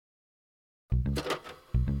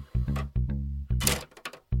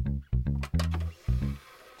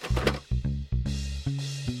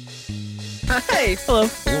Hey, hello.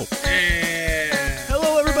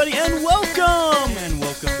 Hello, everybody, and welcome!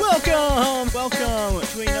 Welcome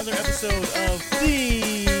to another episode of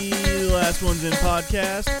the Last Ones In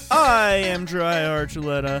podcast. I am Dry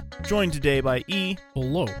Archuleta, joined today by E.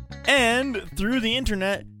 Hello. And through the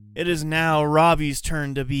internet, it is now Robbie's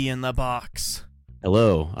turn to be in the box.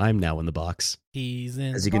 Hello, I'm now in the box. He's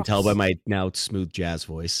in As you can tell by my now smooth jazz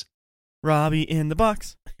voice. Robbie in the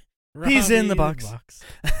box. He's in the box.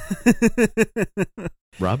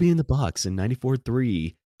 Robbie in the box in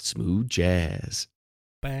 94.3 Smooth Jazz.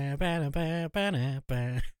 Coming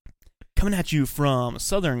at you from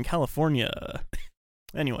Southern California.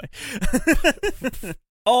 Anyway.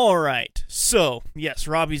 All right. So, yes,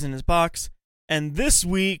 Robbie's in his box. And this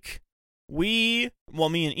week, me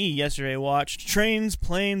and E yesterday watched Trains,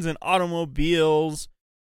 Planes, and Automobiles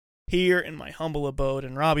here in my humble abode.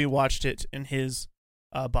 And Robbie watched it in his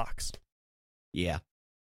box. Yeah.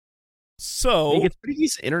 So It gets pretty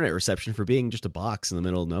decent internet reception for being just a box in the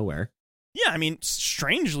middle of nowhere. yeah, I mean,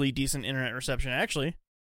 strangely decent internet reception, actually.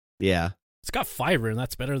 Yeah. It's got fiber, and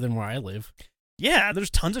that's better than where I live. Yeah, there's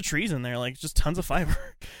tons of trees in there, like just tons of fiber.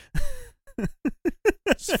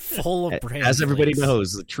 It's full of brand. As everybody flakes.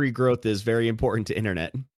 knows, the tree growth is very important to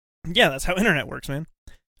internet. Yeah, that's how internet works, man.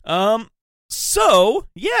 So,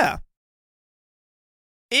 yeah.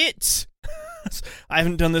 I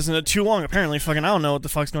haven't done this in too long, apparently. I don't know what the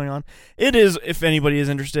fuck's going on. It is, if anybody is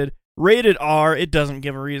interested, rated R. It doesn't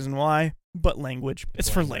give a reason why, but language. It's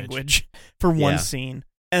for language. For one scene.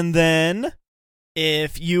 And then,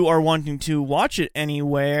 if you are wanting to watch it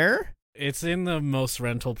anywhere... It's in the most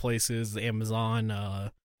rental places.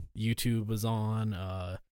 Amazon, YouTube is on,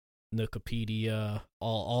 Wikipedia,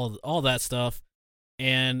 all that stuff.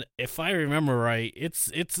 And if I remember right, it's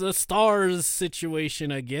a Stars situation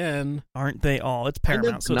again. Aren't they all? It's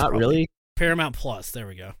Paramount. So it's not probably... really. Paramount Plus. There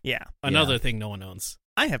we go. Yeah. Another thing no one owns.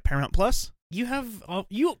 I have Paramount Plus. You have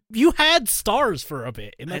you had Stars for a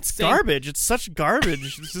bit. And It's garbage. It's such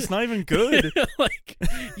garbage. It's just not even good. Like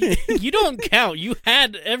you don't count. You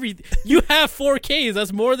have 4Ks.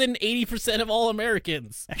 That's more than 80% of all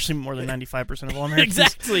Americans. Actually, more than 95% of all Americans.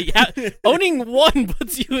 Exactly. Owning one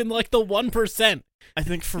puts you in like the 1%. I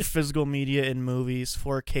think for physical media and movies,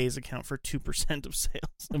 4Ks account for 2% of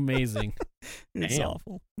sales. Amazing. It's Damn.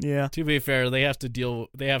 awful. Yeah, To be fair, they have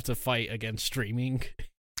to fight against streaming,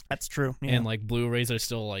 that's true. Yeah. and like Blu-rays are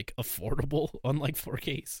still like affordable, unlike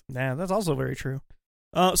 4Ks. Yeah, that's also very true.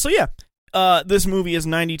 This movie is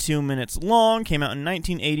 92 minutes long, came out in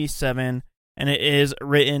 1987, and it is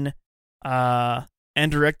written and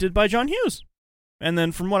directed by John Hughes. And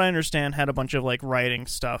then, from what I understand, had a bunch of like writing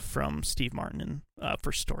stuff from Steve Martin and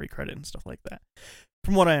for story credit and stuff like that.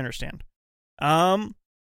 From what I understand,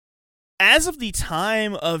 as of the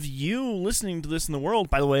time of you listening to this in the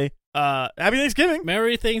world, by the way, Happy Thanksgiving!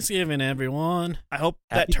 Merry Thanksgiving, everyone. I hope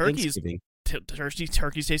Happy that turkey's Thanksgiving.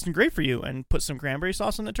 turkey's tasting great for you, and put some cranberry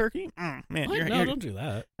sauce on the turkey. Man, What? you're, No, you're don't do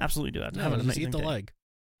that. absolutely do that. No, Have an just amazing eat the day. leg.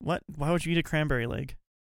 What? Why would you eat a cranberry leg?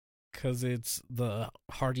 Because it's the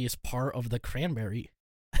hardiest part of the cranberry.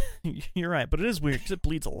 You're right, but it is weird because it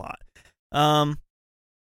bleeds a lot.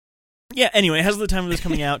 Yeah. Anyway, as of the time of this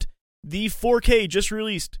coming out, the 4K just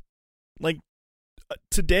released, like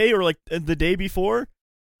today or like the day before,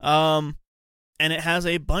 and it has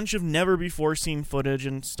a bunch of never before seen footage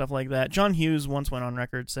and stuff like that. John Hughes once went on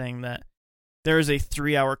record saying that there is a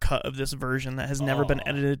 3-hour cut of this version that has never been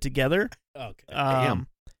edited together. Okay. Damn.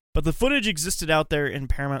 But the footage existed out there in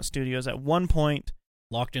Paramount Studios at one point.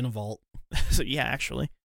 Locked in a vault. So yeah,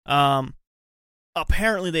 actually.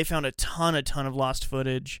 Apparently they found a ton of lost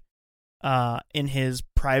footage in his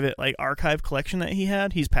private like archive collection that he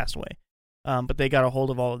had. He's passed away. But they got a hold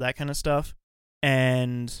of all of that kind of stuff,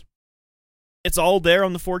 and it's all there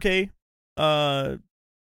on the 4K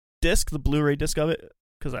disc, the Blu-ray disc of it,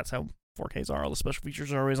 because that's how 4Ks are. All the special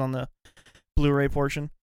features are always on the Blu-ray portion.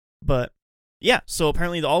 But yeah, so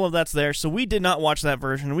apparently all of that's there. So we did not watch that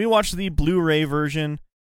version. We watched the Blu-ray version,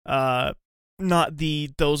 not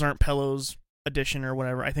the Those Aren't Pillows edition or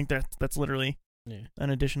whatever. I think that's literally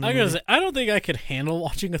an edition. I don't think I could handle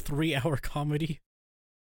watching a 3-hour comedy.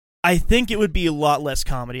 I think it would be a lot less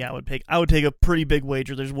comedy. I would take a pretty big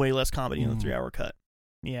wager. There's way less comedy in the 3-hour cut.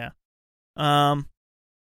 Yeah.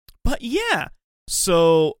 But yeah.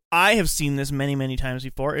 So I have seen this many times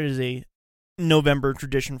before. It is a November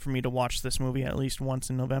tradition for me to watch this movie at least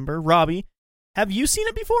once in November. Robbie, have you seen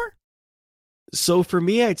it before? So for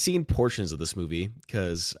me, I'd seen portions of this movie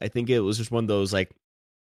because I think it was just one of those like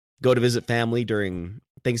go to visit family during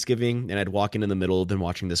Thanksgiving, and I'd walk in the middle of them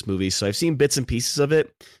watching this movie. So I've seen bits and pieces of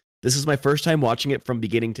it. This is my first time watching it from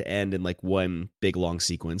beginning to end in like one big long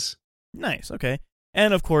sequence. Nice. Okay.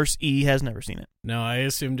 And of course, E has never seen it. No, I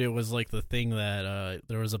assumed it was like the thing that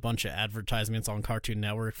there was a bunch of advertisements on Cartoon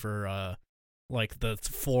Network for like the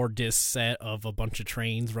 4-disc set of a bunch of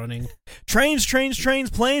trains running. Trains,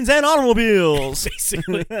 planes, and automobiles.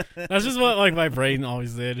 Basically, that's just what like my brain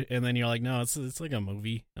always did. And then you're like, no, it's like a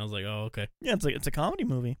movie. I was like, oh, okay, Yeah, it's a comedy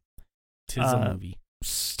movie. tis a movie.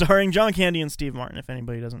 Starring John Candy and Steve Martin, if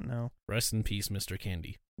anybody doesn't know. Rest in peace, Mr.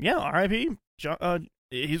 Candy. Yeah, R.I.P.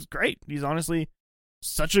 He's great. He's honestly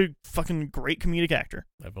such a fucking great comedic actor.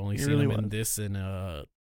 I've only He seen really him in was. this and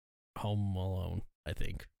Home Alone, I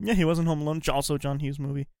think. Yeah, he was in Home Alone, also a John Hughes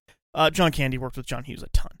movie. John Candy worked with John Hughes a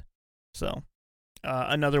ton. So,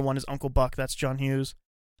 another one is Uncle Buck. That's John Hughes.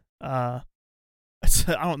 I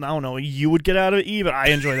don't know. You would get out of E, but I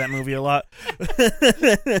enjoy that movie a lot.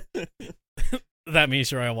 That means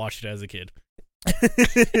sure I watched it as a kid.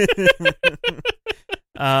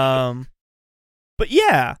 But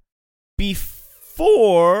yeah,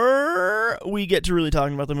 before we get to really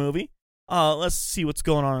talking about the movie, let's see what's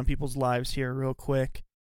going on in people's lives here real quick.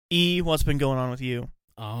 E, what's been going on with you?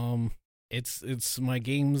 It's my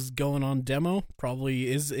game's going on demo.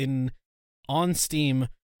 Probably is on Steam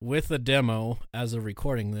with a demo as of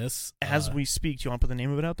recording this. As we speak, do you want to put the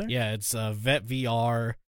name of it out there? Yeah, it's Vet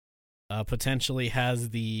VR. Potentially has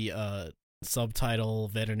the subtitle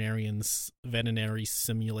Veterinary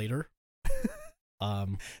Simulator.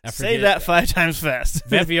 Say that 5 times fast.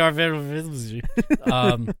 Vet VR.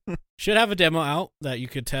 Should have a demo out that you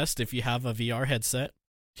could test if you have a VR headset.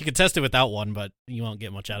 You can test it without one, but you won't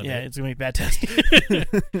get much out of Yeah, it. it's gonna be a bad test. You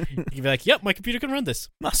can be like, "Yep, my computer can run this."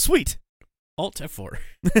 Oh, sweet. Alt F4.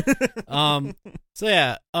 So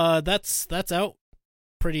yeah, that's out.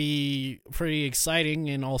 Pretty exciting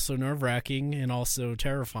and also nerve-wracking and also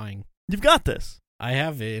terrifying. You've got this. I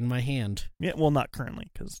have it in my hand. Yeah, well, not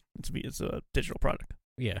currently because it's a digital product.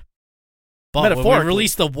 Yeah. But when we Metaphorically.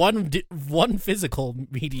 release the one physical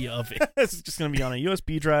media of it, It's just gonna be on a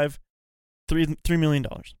USB drive. $3 million.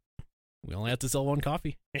 we only have to sell one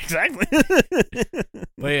copy. Exactly.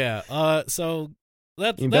 But yeah, so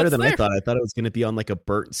that's Better than there. I thought. I thought it was going to be on like a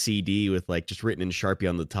burnt CD with like just written in Sharpie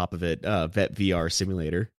on the top of it, Vet VR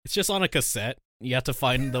Simulator. It's just on a cassette. You have to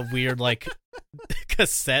find the weird like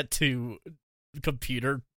cassette to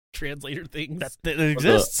computer translator things. that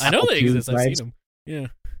exists. I know they Apple exist. I've drives. seen them. Yeah,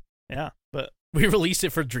 Yeah, but we released it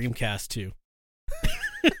for Dreamcast too.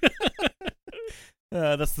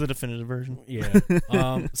 that's the definitive version. Yeah.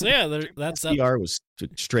 So yeah, that's that. VR was a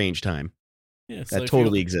strange time. Yeah, so That if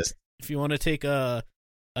totally you, exists. if you want to take a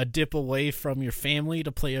dip away from your family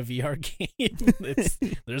to play a VR game,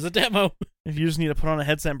 there's a demo. If you just need to put on a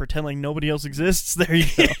headset and pretend like nobody else exists, there you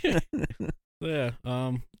go. Yeah.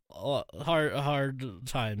 Hard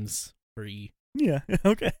times for E. Yeah.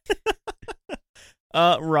 Okay.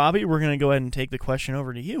 Robbie, we're gonna go ahead and take the question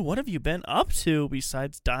over to you. What have you been up to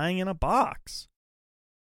besides dying in a box?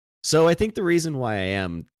 So I think the reason why I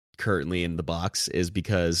am currently in the box is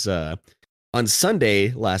because on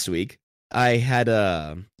Sunday last week I had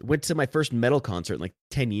went to my first metal concert in like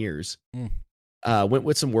 10 years. Went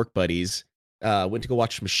with some work buddies. Went to go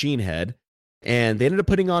watch Machine Head, and they ended up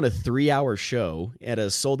putting on a 3-hour show at a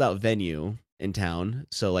sold out venue in town.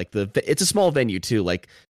 So like it's a small venue too. Like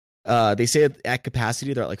they say at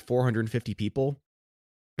capacity they're at like 450 people.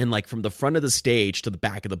 And like from the front of the stage to the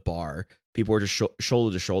back of the bar, people were just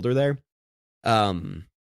shoulder to shoulder there.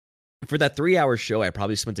 For that 3-hour show, I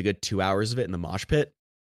probably spent a good 2 hours of it in the mosh pit.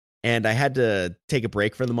 And I had to take a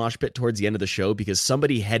break from the mosh pit towards the end of the show because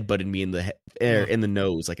somebody headbutted me in the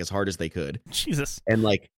nose like as hard as they could. Jesus. And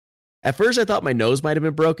like at first I thought my nose might have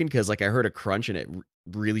been broken because like I heard a crunch and it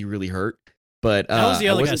really, really hurt. But That was the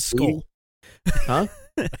I other wasn't guy's skull. bleeding. Huh?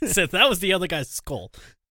 I said that was the other guy's skull.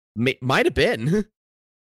 Might have been.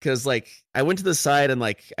 Because like I went to the side and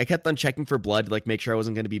like I kept on checking for blood to like make sure I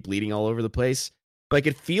wasn't going to be bleeding all over the place. But I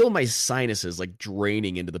could feel my sinuses like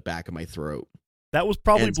draining into the back of my throat. That was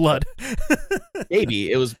probably And- blood.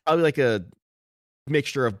 Maybe it was probably like a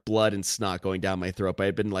mixture of blood and snot going down my throat. But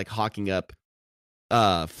I'd been like hawking up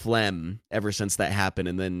phlegm ever since that happened.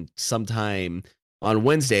 And then sometime on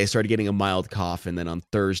Wednesday I started getting a mild cough, and then on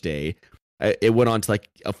Thursday it went on to like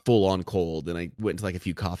a full on cold, and I went into like a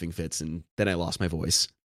few coughing fits, and then I lost my voice,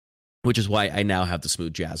 which is why I now have the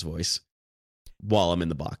smooth jazz voice while I'm in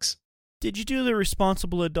the box. Did you do the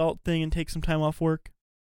responsible adult thing and take some time off work?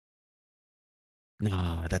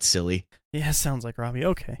 Nah, that's silly. Yeah, sounds like Robbie.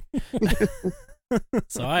 Okay.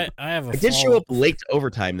 So I have a I did show up late to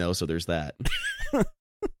overtime though, so there's that.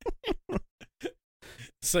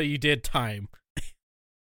 So you did time.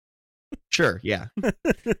 Sure, yeah.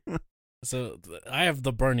 So I have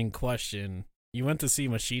the burning question. You went to see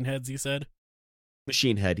Machine Heads, you said?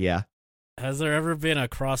 Machine Head, yeah. Has there ever been a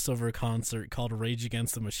crossover concert called Rage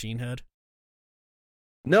Against the Machine Head?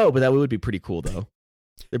 No, but that would be pretty cool, though.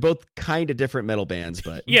 They're both kind of different metal bands,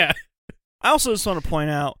 but Yeah. I also just want to point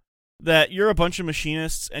out that you're a bunch of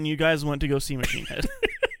machinists and you guys went to go see Machine Head.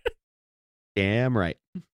 damn right.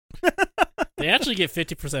 They actually get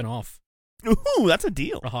 50% off Ooh, that's a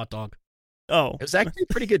deal. a hot dog. Oh, It was actually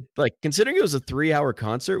pretty good. Like, considering it was a 3-hour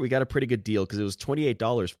concert, we got a pretty good deal because it was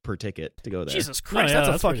 $28 per ticket to go there. Jesus Christ, yeah, that's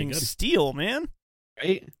a that's pretty fucking good. steal, man.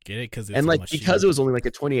 Right? Get it? Because And like, because it was only like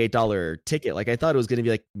a $28 ticket, like I thought it was going to be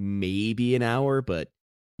like maybe an hour, but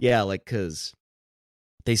yeah, like, because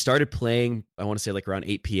they started playing, I want to say like around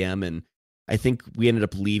 8 p.m. and I think we ended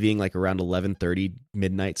up leaving like around 11:30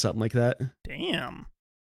 midnight, something like that. Damn.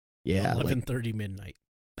 Yeah, like 11:30 midnight.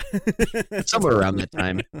 somewhere around that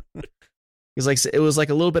time. It was like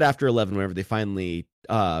a little bit after 11 whenever they finally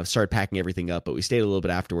started packing everything up, but we stayed a little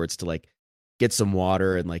bit afterwards to like get some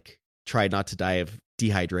water and like try not to die of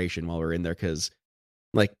dehydration while we were in there, because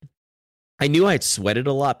like I knew I had sweated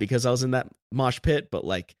a lot because I was in that mosh pit, but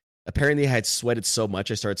like apparently I had sweated so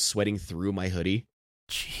much I started sweating through my hoodie.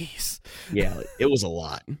 Jeez. Yeah, like, it was a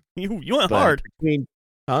lot. You went But hard.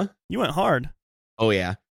 huh? You went hard. Oh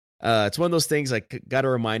yeah. It's one of those things, like, got a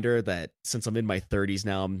reminder that since I'm in my 30s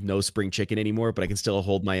now, I'm no spring chicken anymore, but I can still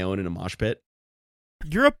hold my own in a mosh pit.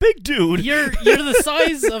 You're a big dude. You're the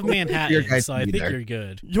size of Your Manhattan, guys so I can be think there. you're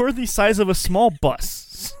good. You're the size of a small bus.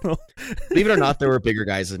 So. Believe it or not, there were bigger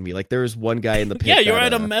guys than me. Like, there was one guy in the pit. Yeah, you were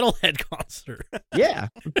that, at a Metalhead concert. Yeah.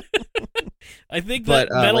 I think that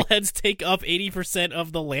But, like- Metalheads take up 80%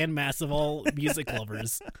 of the landmass of all music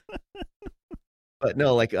lovers. But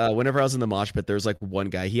no, like, whenever I was in the mosh pit, there was like one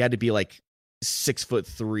guy. He had to be like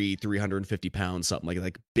 6'3", 350 pounds, something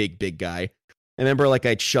like big guy. I remember like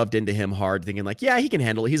I shoved into him hard, thinking like, yeah, he can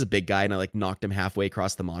handle it. He's a big guy, and I like knocked him halfway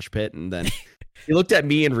across the mosh pit, and then he looked at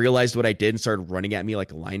me and realized what I did and started running at me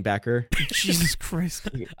like a linebacker. Jesus Christ.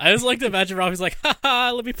 I just like to imagine Robbie's like,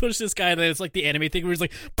 haha, let me push this guy. And then it's like the anime thing where he's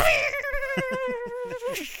like,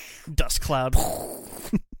 Dust cloud.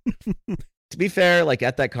 To be fair, like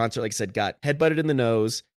at that concert, like I said, got headbutted in the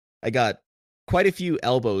nose. I got quite a few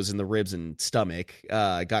elbows in the ribs and stomach.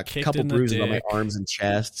 I got a Kicked couple in the bruises on my dick. arms and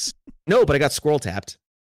chests. No, but I got squirrel tapped.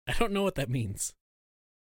 I don't know what that means.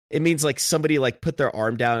 It means like somebody like put their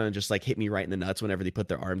arm down and just like hit me right in the nuts whenever they put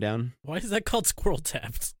their arm down. Why is that called squirrel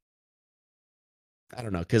taps? I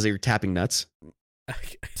don't know, because they were tapping nuts.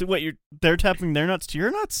 So what, they're tapping their nuts to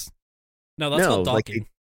your nuts? No, that's No, called like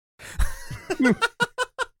docking.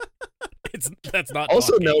 That's not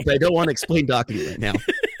Also, docking. no, but I don't want to explain docking right now.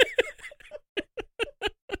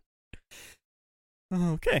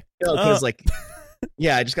 Okay. No, because like,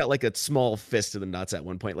 yeah, I just got like a small fist to the nuts at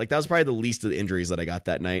one point. Like that was probably the least of the injuries that I got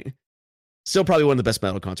that night. Still, probably one of the best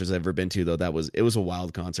metal concerts I've ever been to, though. It was a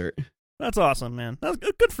wild concert. That's awesome, man. That's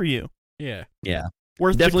good for you. Yeah. Yeah,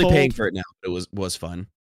 Worth definitely the cold. paying for it now. But it was fun.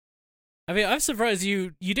 I mean, I'm surprised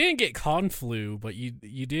you didn't get con flu, but you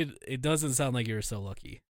did. It doesn't sound like you were so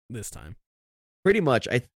lucky this time. Pretty much.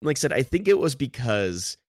 Like I said, I think it was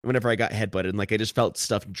because whenever I got headbutted, and like I just felt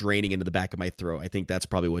stuff draining into the back of my throat. I think that's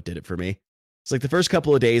probably what did it for me. It's like the first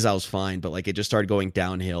couple of days I was fine, but like it just started going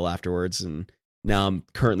downhill afterwards, and now I'm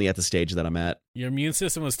currently at the stage that I'm at. Your immune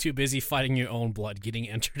system was too busy fighting your own blood, getting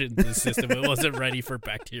entered into the system. It wasn't ready for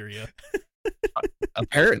bacteria.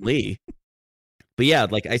 Apparently. But yeah,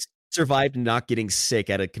 like I survived not getting sick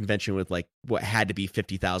at a convention with like what had to be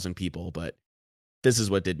 50,000 people, but this is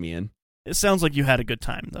what did me in. It sounds like you had a good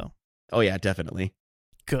time, though. Oh yeah, definitely.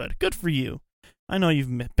 Good for you. I know you've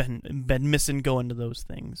been missing going to those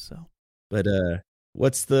things. So, But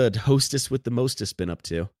what's the hostess with the mostest been up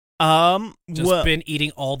to? Just well, been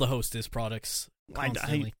eating all the Hostess products I-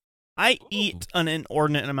 constantly. I eat an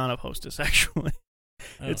inordinate amount of Hostess. Actually,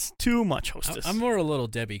 Oh. it's too much Hostess. I'm more a little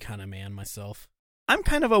Debbie kind of man myself. I'm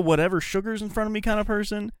kind of a whatever sugar's in front of me kind of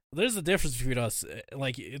person. There's a difference between us.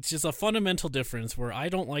 Like, it's just a fundamental difference where I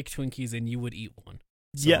don't like Twinkies and you would eat one.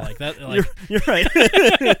 So, Yeah. like that. Like, You're right.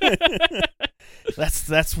 That's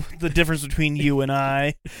the difference between you and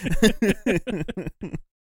I.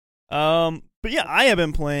 But yeah, I have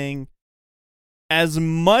been playing as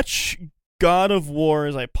much God of War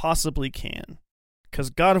as I possibly can, because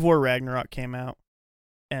God of War Ragnarok came out,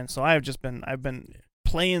 and so I've been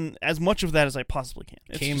playing as much of that as I possibly can.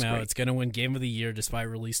 It's came just out. great. It's gonna win Game of the Year despite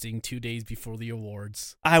releasing 2 days before the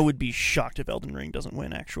awards. I would be shocked if Elden Ring doesn't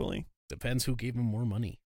win. Actually, Depends who gave him more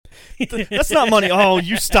money. that's not money. Oh,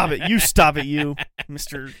 you stop it! You stop it! You,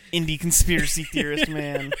 Mr. Indie conspiracy theorist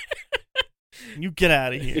man. You get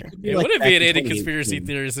out of here. It wouldn't be an indie conspiracy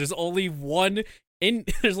theorist. There's only one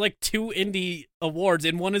there's like 2 indie awards,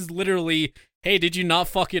 and one is literally, hey, did you not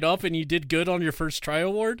fuck it up and you did good on your first try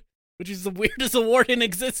award? Which is the weirdest award in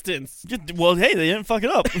existence. Well, hey, they didn't fuck it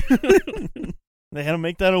up. They had to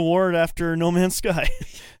make that award after No Man's Sky.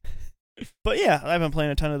 But yeah, I've been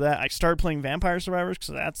playing a ton of that. I started playing Vampire Survivors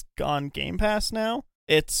because that's on Game Pass now.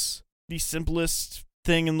 It's the simplest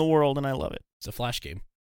thing in the world, and I love it. It's a Flash game.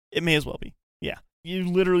 It may as well be. Yeah. You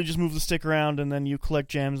literally just move the stick around, and then you collect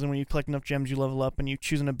gems, and when you collect enough gems, you level up, and you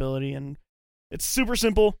choose an ability, and it's super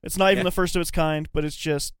simple. It's not even the first of its kind, but it's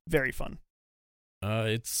just very fun.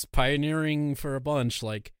 It's pioneering for a bunch.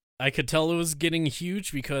 Like, I could tell it was getting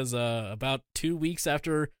huge because about 2 weeks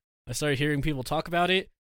after I started hearing people talk about it,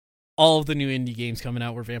 all of the new indie games coming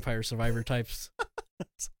out were Vampire Survivor types.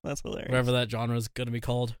 That's hilarious. Whatever that genre is going to be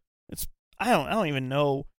called. I don't even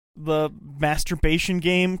know. The masturbation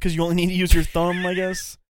game, because you only need to use your thumb, I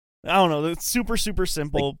guess. I don't know. It's super, super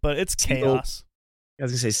simple, but it's chaos. I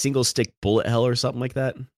was going to say single stick bullet hell or something like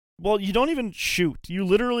that. Well, you don't even shoot. You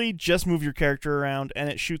literally just move your character around, and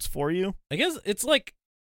it shoots for you. I guess it's like...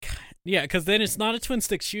 Yeah, because then it's not a twin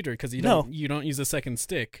stick shooter because you don't use a second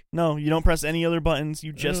stick. No, you don't press any other buttons.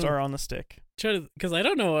 You just are on the stick. Because I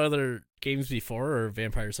don't know other games before or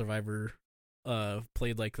Vampire Survivor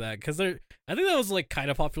played like that. Because I think that was like kind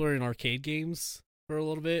of popular in arcade games for a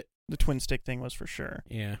little bit. The twin stick thing was for sure.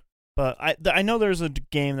 Yeah. But I know there's a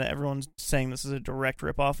game that everyone's saying this is a direct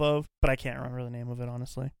ripoff of, but I can't remember the name of it,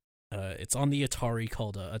 honestly. It's on the Atari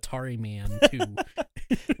called Atari Man 2.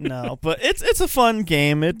 No, but it's a fun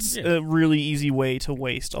game. It's a really easy way to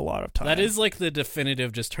waste a lot of time. That is like the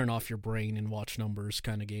definitive just turn off your brain and watch numbers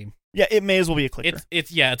kind of game. Yeah, it may as well be a clicker.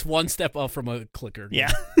 It's one step up from a clicker game.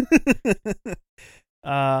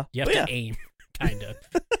 Yeah. You have to aim, kind of.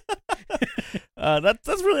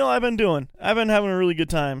 That's really all I've been doing. I've been having a really good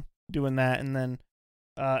time doing that, and then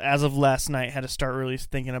as of last night, had to start really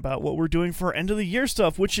thinking about what we're doing for end of the year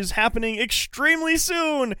stuff, which is happening extremely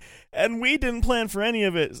soon, and we didn't plan for any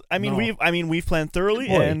of it. I mean, we've planned thoroughly,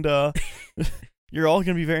 and you're all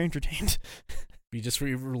going to be very entertained. We just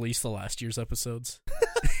released the last year's episodes,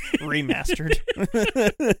 remastered.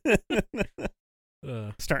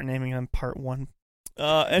 Start naming them Part 1.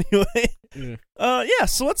 Anyway,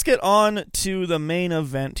 so let's get on to the main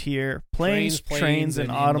event here: planes, trains,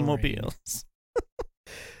 and automobiles.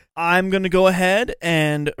 I'm going to go ahead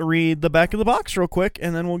and read the back of the box real quick,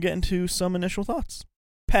 and then we'll get into some initial thoughts.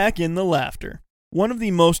 Pack in the laughter. One of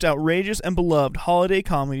the most outrageous and beloved holiday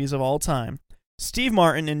comedies of all time. Steve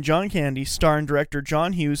Martin and John Candy star in director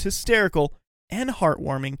John Hughes' hysterical and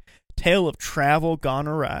heartwarming tale of travel gone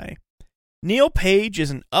awry. Neil Page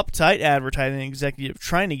is an uptight advertising executive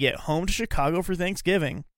trying to get home to Chicago for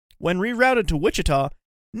Thanksgiving. When rerouted to Wichita,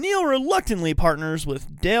 Neil reluctantly partners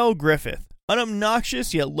with Dale Griffith, an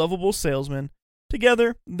obnoxious yet lovable salesman.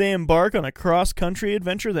 Together, they embark on a cross-country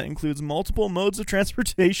adventure that includes multiple modes of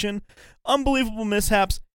transportation, unbelievable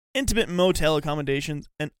mishaps, intimate motel accommodations,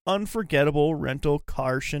 and unforgettable rental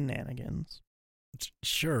car shenanigans.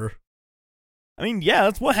 Sure. I mean, yeah,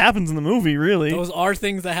 that's what happens in the movie, really. Those are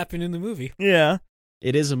things that happen in the movie. Yeah.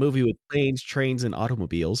 It is a movie with planes, trains, and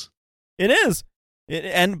automobiles. It is.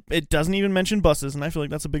 And it doesn't even mention buses, and I feel like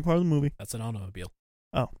that's a big part of the movie. That's an automobile.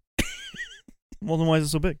 Oh. Well, then why is it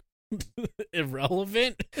so big?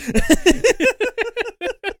 Irrelevant.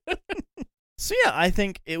 So yeah, I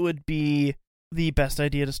think it would be the best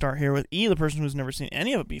idea to start here with E, the person who's never seen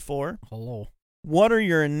any of it before. Hello. What are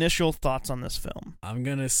your initial thoughts on this film? I'm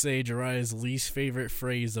gonna say Jiraiya's least favorite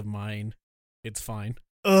phrase of mine. It's fine.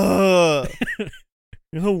 Ugh.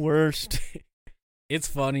 You're the worst. It's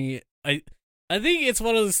funny. I think it's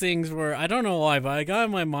one of those things where I don't know why, but I got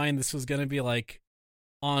in my mind this was gonna be like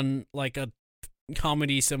on like a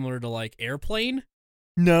comedy similar to like Airplane.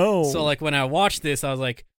 No. So like when I watched this, I was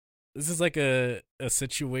like, this is like a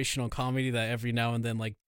situational comedy that every now and then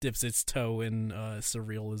like dips its toe in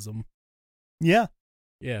surrealism. Yeah.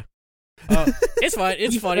 Yeah. It's fine.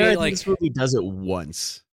 It's funny. Like this movie does it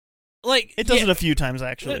once. Like it does it a few times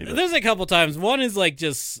actually. There's a couple times. One's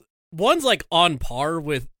like on par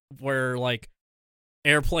with where like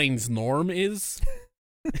Airplane's norm is.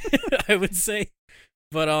 I would say.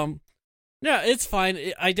 But yeah, it's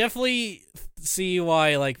fine. I definitely see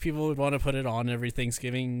why like people would want to put it on every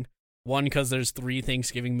Thanksgiving. One, because there's 3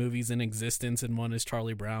 Thanksgiving movies in existence, and one is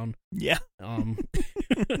Charlie Brown. Yeah.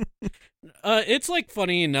 It's like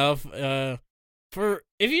funny enough. For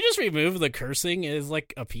if you just remove the cursing, it is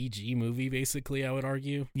like a PG movie, basically. I would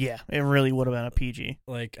argue. Yeah, it really would have been a PG.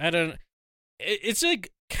 Like I don't. It's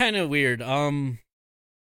like kind of weird.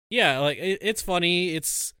 Yeah, like it's funny.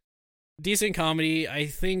 It's decent comedy. I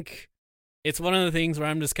think it's one of the things where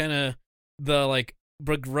I'm just kind of the like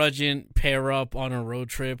begrudging pair up on a road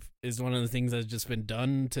trip is one of the things that's just been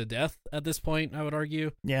done to death at this point, I would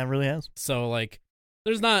argue. Yeah, it really has. So like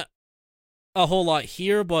there's not a whole lot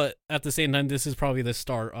here, but at the same time this is probably the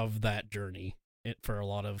start of that journey for a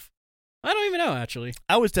lot of, I don't even know actually.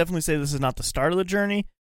 I would definitely say this is not the start of the journey,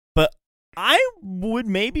 but I would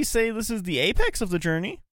maybe say this is the apex of the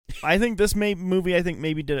journey. I think this movie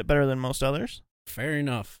maybe did it better than most others. Fair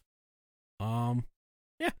enough.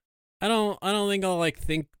 Yeah. I don't think I'll like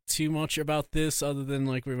think too much about this other than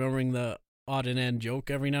like remembering the odd and end joke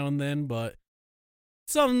every now and then, but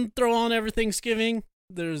some throw on every Thanksgiving.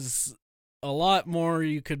 There's a lot more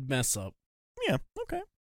you could mess up. Yeah, okay.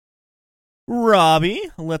 Robbie,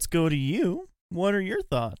 let's go to you. What are your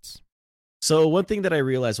thoughts? So one thing that I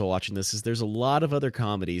realized while watching this is there's a lot of other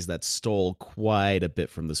comedies that stole quite a bit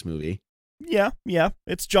from this movie. Yeah.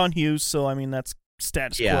 It's John Hughes, so I mean that's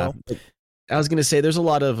status quo. I was gonna say there's a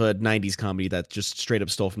lot of 90s comedy that just straight up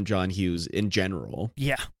stole from John Hughes in general.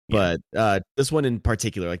 Yeah. But this one in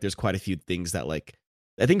particular, like there's quite a few things that like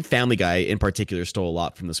I think Family Guy in particular stole a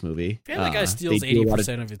lot from this movie. Family Guy steals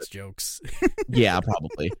 80% of its jokes. Yeah,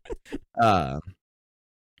 probably. Like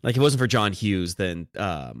if it wasn't for John Hughes, then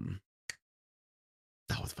what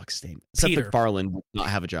the fuck's his name? Seth MacFarlane would not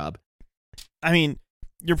have a job. I mean,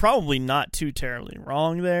 you're probably not too terribly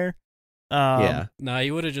wrong there. Yeah. No,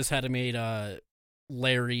 you would have just had to made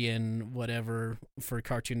Larry and whatever for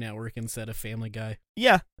Cartoon Network instead of Family Guy.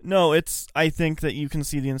 Yeah. No, I think that you can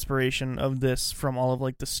see the inspiration of this from all of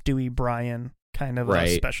like the Stewie Brian kind of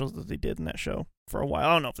specials that they did in that show for a while.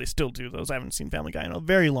 I don't know if they still do those. I haven't seen Family Guy in a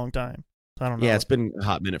very long time. So I don't know. Yeah, it's been a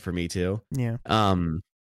hot minute for me too. Yeah.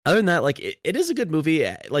 Other than that, like it is a good movie.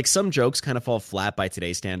 Like some jokes kind of fall flat by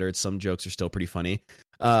today's standards. Some jokes are still pretty funny.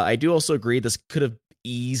 I do also agree this could have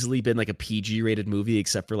easily been like a PG rated movie,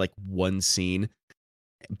 except for like one scene.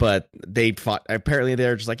 But they fought. Apparently,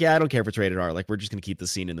 they're just like, yeah, I don't care if it's rated R. Like we're just gonna keep the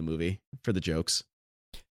scene in the movie for the jokes.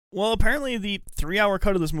 Well, apparently the 3-hour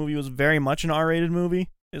cut of this movie was very much an R-rated movie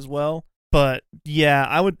as well. But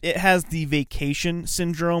yeah, it has the Vacation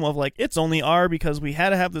syndrome of like, it's only R because we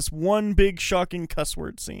had to have this one big shocking cuss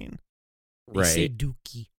word scene. They say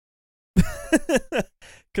dookie.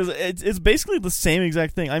 Because it's basically the same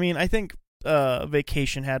exact thing. I mean, I think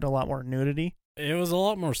Vacation had a lot more nudity. It was a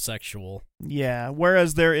lot more sexual. Yeah,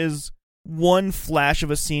 whereas there is one flash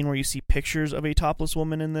of a scene where you see pictures of a topless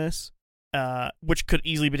woman in this. Which could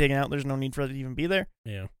easily be taken out. There's no need for it to even be there.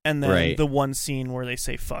 Yeah. And then the one scene where they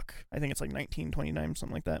say fuck. I think it's like 1929,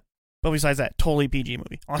 something like that. But besides that, totally PG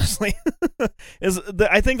movie, honestly.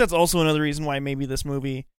 I think that's also another reason why maybe this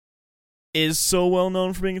movie is so well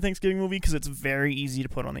known for being a Thanksgiving movie, because it's very easy to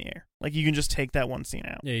put on the air. Like, you can just take that one scene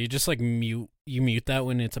out. Yeah, you just like mute that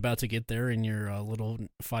when it's about to get there and your little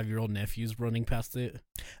 5-year-old nephew's running past it.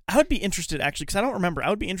 I would be interested, actually, because I don't remember. I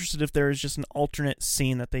would be interested if there is just an alternate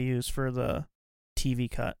scene that they use for the TV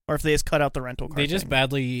cut, or if they just cut out the rental car. They just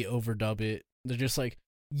badly overdub it. They're just like,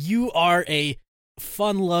 you are a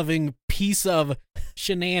fun-loving piece of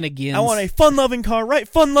shenanigans. I want a fun-loving car, right?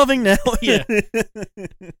 Fun-loving now. Yeah.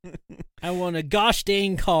 I want a gosh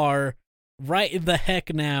dang car right the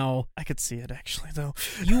heck now. I could see it, actually, though.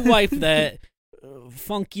 You wipe that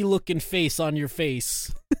funky-looking face on your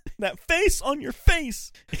face. That face on your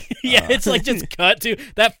face. Yeah, it's like just cut to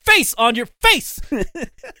that face on your face.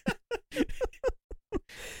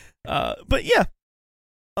 But yeah.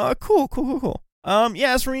 Cool.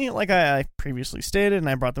 Yeah, as for me, like I previously stated, and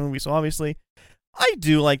I brought the movie, so obviously, I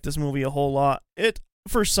do like this movie a whole lot. Not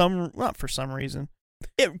for some reason,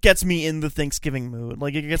 it gets me in the Thanksgiving mood.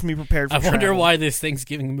 Like, it gets me prepared for travel. wonder why this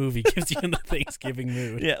Thanksgiving movie gives you in the Thanksgiving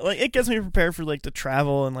mood. Yeah, like, it gets me prepared for, like, the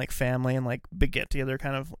travel and, like, family and, like, big get-together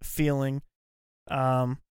kind of feeling.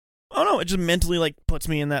 I don't know, it just mentally, like, puts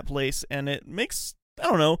me in that place, and it makes, I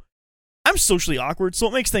don't know, I'm socially awkward, so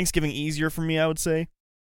it makes Thanksgiving easier for me, I would say.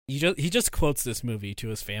 He just quotes this movie to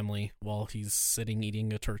his family while he's sitting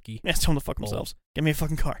eating a turkey. Yeah, tell them to fuck themselves. Give me a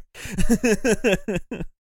fucking car.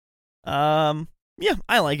 Yeah,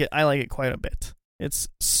 I like it. I like it quite a bit. It's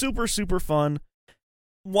super, super fun.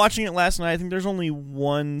 Watching it last night, I think there's only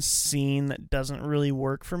one scene that doesn't really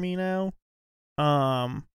work for me now.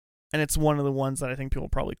 And it's one of the ones that I think people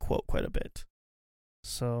probably quote quite a bit.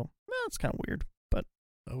 So, it's kind of weird, but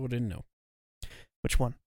I wouldn't know. Which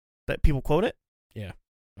one? That people quote it? Yeah.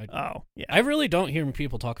 Yeah. I really don't hear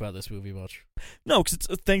people talk about this movie much. No, because it's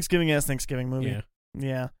a Thanksgiving movie.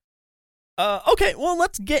 Yeah. Okay, well,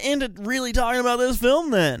 let's get into really talking about this film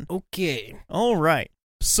then. Okay. All right.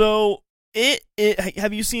 So,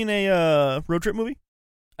 have you seen a road trip movie?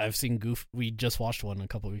 I've seen Goofy. We just watched one a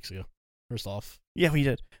couple of weeks ago. First off. Yeah, we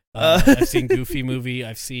did. I've seen Goofy movie.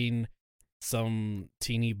 I've seen some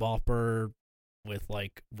teeny bopper with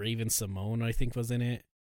like Raven Simone, I think, was in it.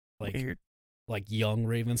 Weird. Like young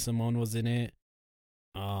Raven Simone was in it.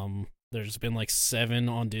 There's been like 7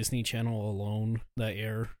 on Disney Channel alone that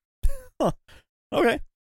air. Okay.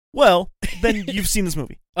 Well, then you've seen this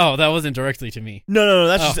movie. Oh, that wasn't directly to me. No.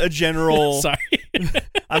 That's just a general. Sorry.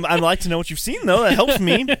 I'd like to know what you've seen, though. That helps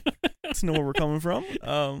me to know where we're coming from.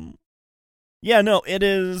 Yeah, no, it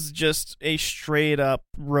is just a straight up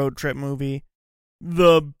road trip movie.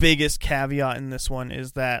 The biggest caveat in this one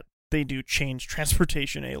is that they do change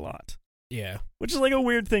transportation a lot. Yeah. Which is like a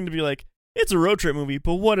weird thing to be like, it's a road trip movie,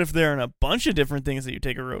 but what if there are a bunch of different things that you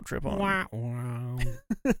take a road trip on? Wow.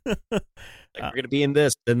 Like, we're going to be in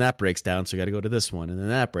this, then that breaks down, so we got to go to this one, and then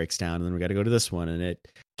that breaks down, and then we got to go to this one, and it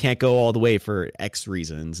can't go all the way for X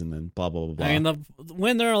reasons, and then blah, blah, blah, blah. I mean,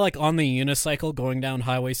 when they're like on the unicycle going down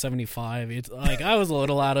Highway 75, it's like I was a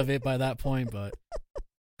little out of it by that point, but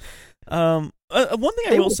one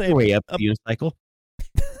thing I will say up the unicycle.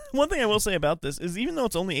 One thing I will say about this is even though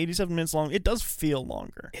it's only 87 minutes long, it does feel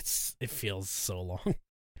longer. it feels so long.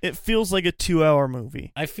 It feels like a 2-hour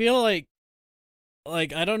movie. I feel like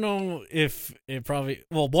I don't know if it probably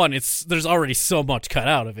one, there's already so much cut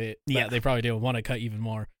out of it that Yeah. they probably didn't want to cut even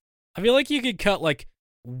more. I feel like you could cut like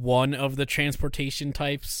one of the transportation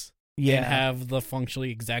types and have the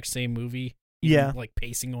functionally exact same movie. Yeah. Like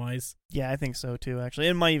pacing wise. Yeah, I think so too, actually.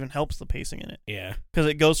 It might even helps the pacing in it. Yeah. Because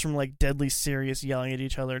it goes from like deadly serious yelling at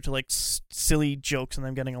each other to like silly jokes and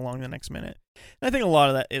them getting along the next minute. And I think a lot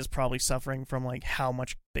of that is probably suffering from like how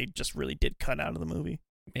much they just really did cut out of the movie.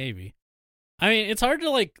 Maybe. I mean, it's hard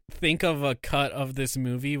to like think of a cut of this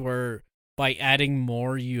movie where by adding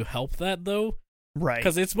more you help that though. Right.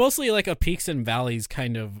 Because it's mostly like a peaks and valleys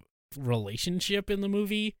kind of relationship in the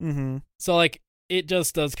movie. Mm-hmm. So like it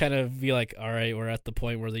just does kind of be like, all right, we're at the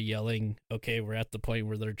point where they're yelling. Okay, we're at the point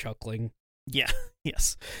where they're chuckling. Yeah.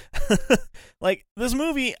 Yes. Like this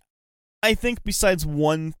movie, I think besides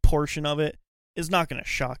one portion of it, is not going to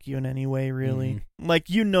shock you in any way, really. Like,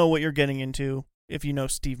 you know what you're getting into if you know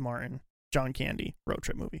Steve Martin, John Candy, road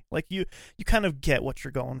trip movie. Like, you kind of get what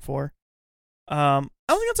you're going for. I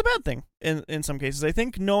don't think that's a bad thing in some cases. I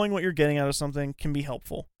think knowing what you're getting out of something can be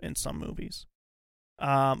helpful in some movies.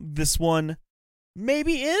 This one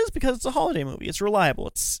maybe is because it's a holiday movie. It's reliable.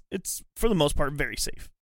 It's for the most part very safe.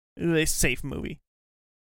 It's a safe movie.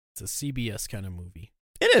 It's a CBS kind of movie.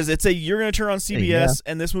 It is. It's you're going to turn on CBS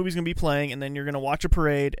and this movie's going to be playing and then you're going to watch a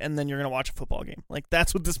parade and then you're going to watch a football game. Like,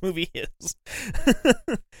 that's what this movie is.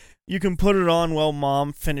 You can put it on while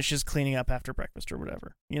mom finishes cleaning up after breakfast or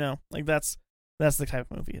whatever. You know, like that's the type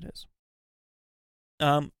of movie it is.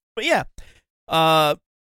 But yeah, the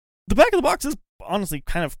back of the box is honestly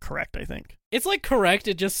kind of correct, I think. It's like correct.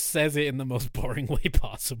 It just says it in the most boring way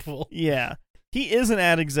possible. Yeah. He is an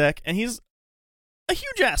ad exec and he's a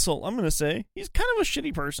huge asshole, I'm going to say. He's kind of a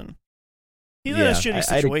shitty person. He's in a shitty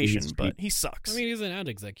situation, but he sucks. I mean, he's an ad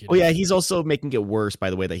executive. Oh, yeah, he's also making it worse by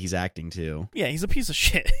the way that he's acting, too. Yeah, he's a piece of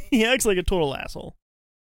shit. He acts like a total asshole.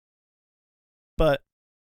 But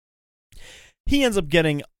he ends up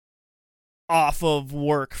getting off of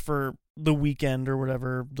work for the weekend or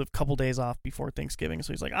whatever, the couple days off before Thanksgiving.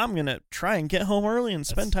 So he's like, I'm going to try and get home early and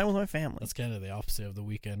spend time with my family. That's kind of the opposite of the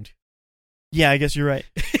weekend. Yeah, I guess you're right.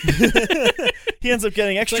 He ends up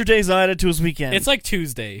getting extra days added to his weekend. It's like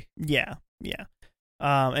Tuesday. Yeah.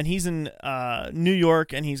 And he's in New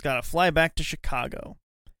York, and he's got to fly back to Chicago.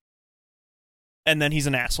 And then he's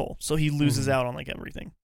an asshole, so he loses out on like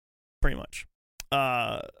everything, pretty much.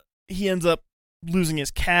 He ends up losing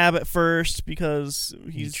his cab at first because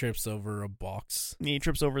he trips over a box. He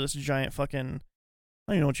trips over this giant fucking,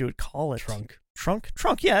 I don't even know what you would call it. Trunk.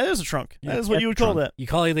 Yeah, it is a trunk. Yeah, that is what you would call that. You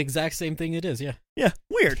call it the exact same thing it is, yeah. Yeah,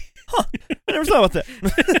 weird. Huh. I never thought about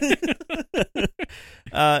that.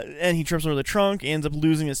 And he trips over the trunk, ends up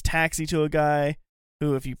losing his taxi to a guy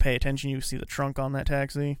who, if you pay attention, you see the trunk on that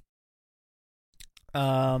taxi.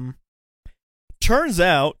 Turns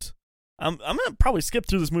out, I'm going to probably skip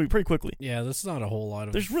through this movie pretty quickly. Yeah, this is not a whole lot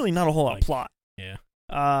of... There's really not a whole lot of plot.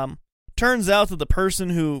 Yeah. Turns out that the person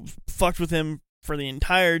who fucked with him for the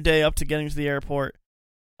entire day up to getting to the airport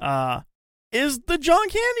is the John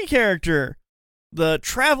Candy character, the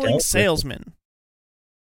traveling salesman.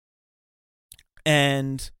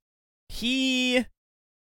 And he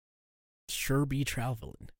sure be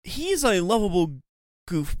traveling. He's a lovable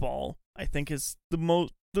goofball, I think is the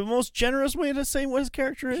most generous way to say what his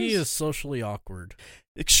character is. He is socially awkward.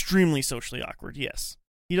 Extremely socially awkward, yes.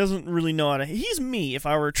 He doesn't really know how to... He's me if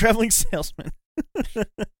I were a traveling salesman.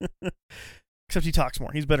 Except he talks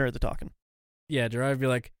more. He's better at the talking. Yeah, Gerard would be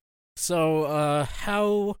like, so,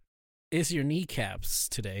 how is your kneecaps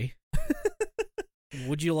today?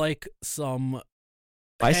 Would you like some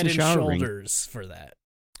Buy head some and shower rings. shoulders for that?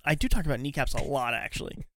 I do talk about kneecaps a lot,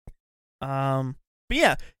 actually. But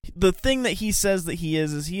yeah, the thing that he says that he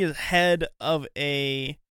is he is head of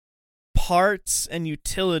a parts and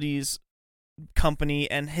utilities company,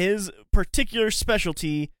 and his particular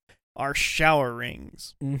specialty are shower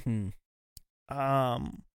rings. Mm-hmm.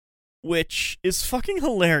 Which is fucking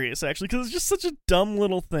hilarious, actually, because it's just such a dumb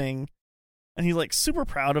little thing, and he's like super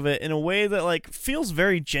proud of it in a way that like feels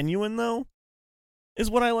very genuine, though, is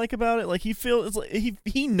what I like about it. Like he feels like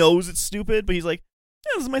he knows it's stupid, but he's like,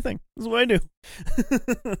 yeah, this is my thing. This is what I do.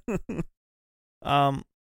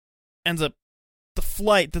 Ends up the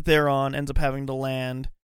flight that they're on ends up having to land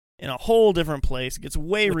in a whole different place. It gets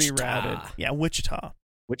way Wichita. rerouted. Yeah, Wichita.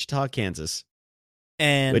 Wichita, Kansas.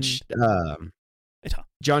 And Which Wichita.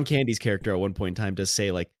 John Candy's character at one point in time does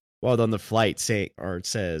say, like, while on the flight,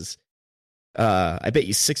 says, I bet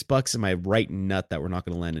you $6 in my right nut that we're not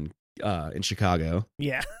going to land in Chicago.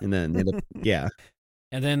 Yeah. And then, yeah.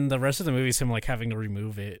 And then the rest of the movie is him like having to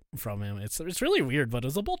remove it from him. It's really weird, but it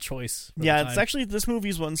was a bold choice. for the Yeah, it's time. actually this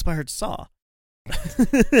movie's what inspired Saw.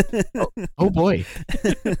 Oh boy.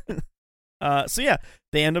 So yeah,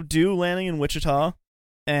 they end up landing in Wichita,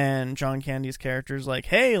 and John Candy's character's like,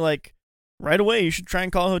 hey, like, right away, you should try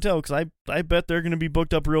and call a hotel, because I bet they're going to be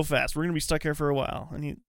booked up real fast. We're going to be stuck here for a while. And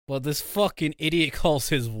he, Well, this fucking idiot calls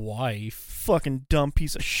his wife. fucking dumb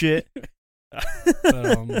piece of shit.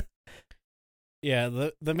 But, yeah,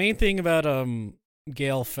 the main thing about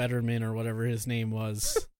Gail Fetterman or whatever his name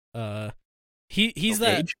was, he's Neil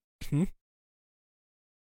that. Page? Hmm?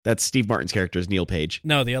 That's Steve Martin's character is Neil Page.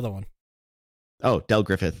 No, the other one, Oh, Del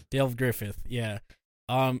Griffith. Dale Griffith. Yeah,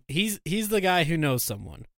 he's the guy who knows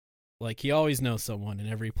someone. Like he always knows someone in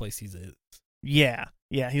every place he's in. Yeah.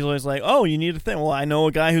 He's always like, oh, you need a thing. Well, I know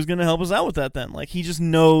a guy who's going to help us out with that then. Like, he just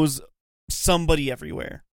knows somebody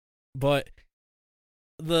everywhere. But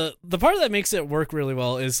the part that makes it work really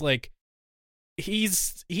well is like he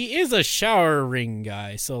is a shower ring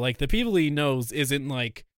guy, so like the people he knows isn't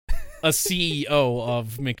like a CEO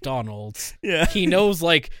of McDonald's. Yeah. He knows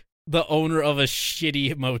like the owner of a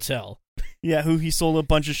shitty motel. Yeah, who he sold a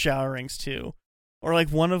bunch of shower rings to. Or like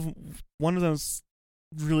one of them's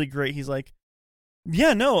really great. He's like,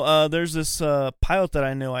 yeah, no, there's this pilot that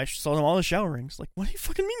I know. I sold him all the shower rings. Like, what do you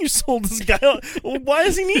fucking mean you sold this guy? Why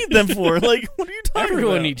does he need them for? Like, what are you talking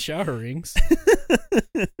Everyone about? needs shower rings.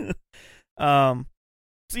 So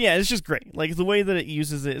yeah, it's just great. Like the way that it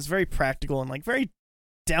uses it is very practical and like very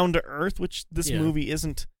down to earth, which this Yeah. movie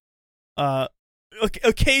isn't.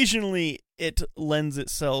 Occasionally it lends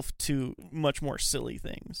itself to much more silly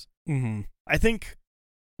things. Mm-hmm. I think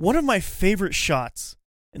one of my favorite shots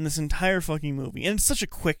in this entire fucking movie, and it's such a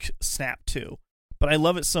quick snap too, but I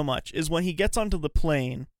love it so much, is when he gets onto the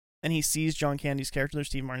plane and he sees John Candy's character there.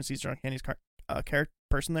 Steve Martin sees John Candy's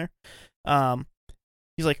person there.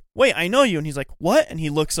 He's like, wait, I know you. And he's like, what? And he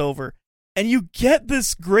looks over, and you get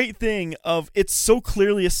this great thing of it's so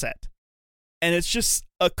clearly a set. And it's just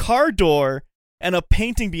a car door and a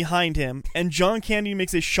painting behind him, and John Candy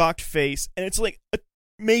makes a shocked face, and it's like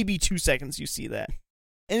maybe 2 seconds you see that.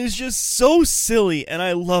 And it's just so silly, and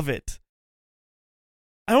I love it.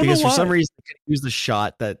 I don't Because know why. for some reason they couldn't use the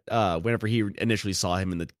shot that whenever he initially saw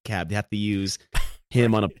him in the cab, they have to use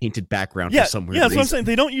him on a painted background yeah, for some weird yeah, that's what I'm reason. saying.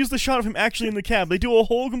 They don't use the shot of him actually in the cab. They do a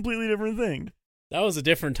whole completely different thing. That was a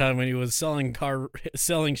different time when he was selling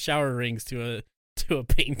shower rings to a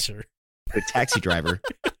painter. A taxi driver.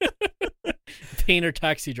 Painter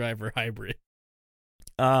taxi driver hybrid.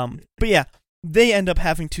 But yeah, they end up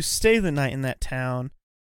having to stay the night in that town.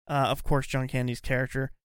 Of course, John Candy's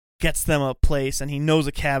character gets them a place, and he knows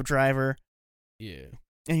a cab driver. Yeah.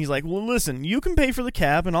 And he's like, well, listen, you can pay for the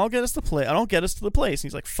cab, and I'll get us to the place. And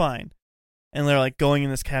he's like, fine. And they're like going in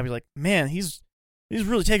this cab. He's like, man, he's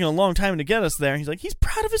really taking a long time to get us there. And he's like, he's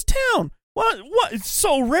proud of his town. What? It's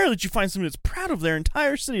so rare that you find somebody that's proud of their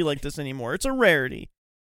entire city like this anymore. It's a rarity.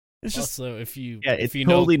 It's just Also, if you It's know,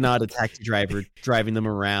 totally not a taxi driver driving them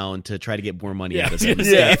around to try to get more money yeah, out I of was them. gonna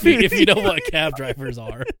say, Yeah. if you know what cab drivers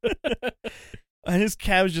are. and his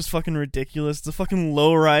cab is just fucking ridiculous. The fucking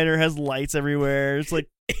lowrider has lights everywhere. It's like,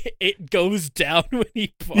 It goes down when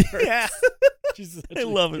he parks. yeah, which is such I a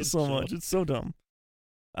love it good so show. much. It's so dumb.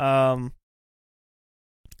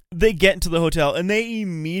 They get into the hotel and they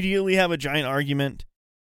immediately have a giant argument.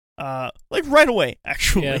 Like right away,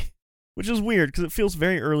 actually, Yeah. which is weird because it feels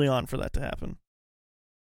very early on for that to happen.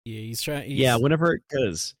 Yeah, he's trying. Yeah, whenever,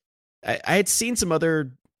 because I had seen some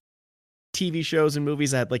other TV shows and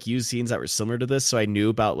movies that had like used scenes that were similar to this, so I knew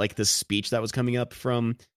about like this speech that was coming up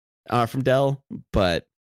from Dell, but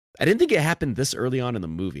I didn't think it happened this early on in the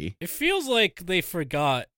movie. It feels like they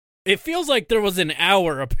forgot. It feels like there was an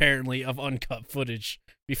hour apparently of uncut footage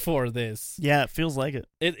before this. Yeah, it feels like it.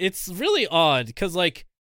 It's really odd because like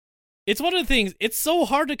it's one of the things. It's so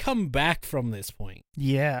hard to come back from this point,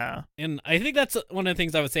 Yeah. and I think that's one of the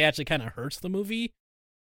things I would say actually kind of hurts the movie.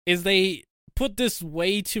 Is they put this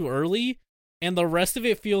way too early, and the rest of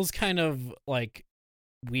it feels kind of like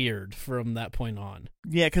weird from that point on.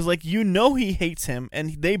 Yeah, because like he hates him,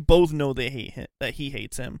 and they both know they hate him, that he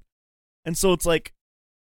hates him, and so it's like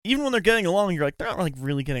even when they're getting along, you're like they're not like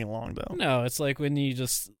really getting along though. No, it's like when you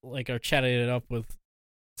just like are chatting it up with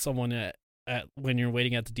someone at when you're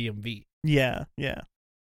waiting at the DMV. Yeah, yeah.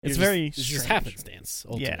 It's It's strange. just happenstance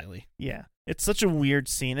ultimately. Yeah, it's such a weird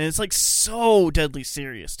scene, and it's like so deadly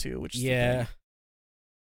serious too. Which is the Yeah. thing.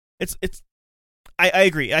 It's. I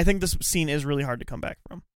agree. I think this scene is really hard to come back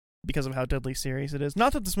from because of how deadly serious it is.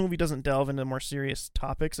 Not that this movie doesn't delve into more serious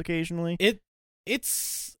topics occasionally.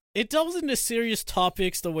 It delves into serious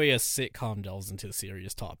topics the way a sitcom delves into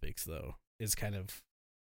serious topics, though, is kind of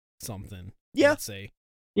something. Yeah. I'd say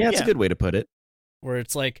Yeah, it's Yeah. a good way to put it. where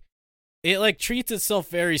it's like it like treats itself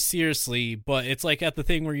very seriously, but it's like at the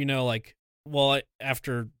thing where like, well,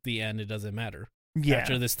 after the end, it doesn't matter. Yeah,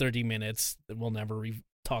 After this 30 minutes, we'll never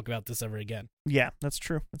talk about this ever again. yeah, that's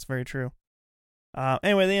true. That's very true.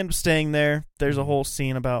 Anyway, they end up staying there. There's a whole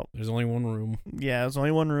scene about There's only one room. there's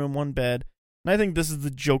only one room, one bed, and I think this is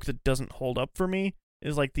the joke that doesn't hold up for me.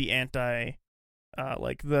 Is like the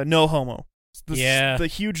like the no homo. The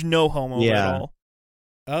huge no homo Yeah. at all.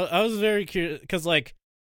 I was very curious because, like,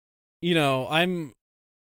 I'm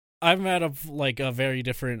at a very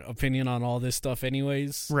different opinion on all this stuff,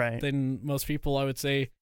 anyways, Right. than most people. I would say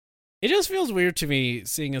it just feels weird to me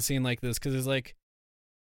seeing a scene like this because it's like,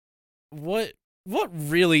 what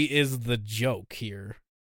really is the joke here?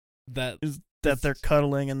 That They're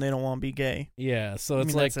cuddling and they don't want to be gay. yeah, so I it's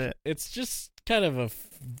mean, like that's it. it's just kind of a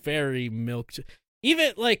very milk.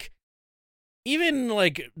 Even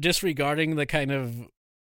disregarding the kind of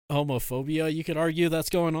homophobia you could argue that's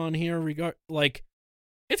going on here,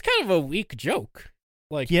 it's kind of a weak joke.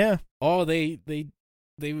 Like, Yeah, oh, they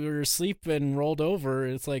were asleep and rolled over.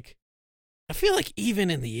 It's like, I feel like even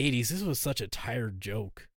in the 80s, this was such a tired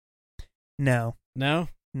joke. no.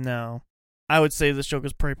 No? I would say this joke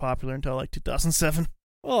was pretty popular until like 2007.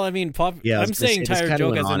 Well, I mean, Yeah, I was I'm gonna say, saying this tired kinda joke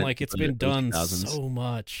went as in on like it's in been the done 2000s. so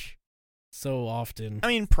much, so often. I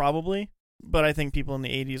mean, probably, but I think people in the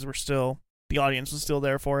 80s the audience was still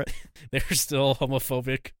there for it. They're still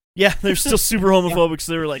homophobic. Yeah, they're still super homophobic,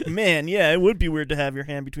 so they were like, man, yeah, it would be weird to have your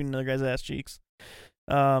hand between another guy's ass cheeks.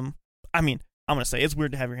 I mean, I'm going to say it's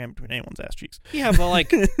weird to have your hand between anyone's ass cheeks. Yeah, but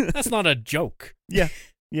like, that's not a joke. Yeah.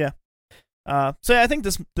 So yeah, I think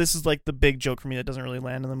this is like the big joke for me that doesn't really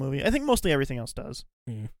land in the movie. I think mostly everything else does.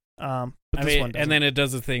 Hmm. But this one doesn't. and then it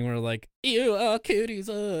does the thing where like, ew, cuties,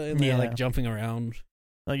 and they're Yeah. like jumping around.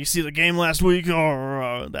 Like, you see the game last week,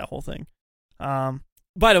 or that whole thing.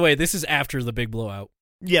 By the way, this is after the big blowout.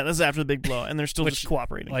 Yeah, this is after the big blow, and they're still Which, just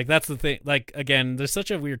cooperating. Like, that's the thing. Like, again, there's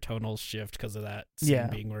such a weird tonal shift because of that scene Yeah.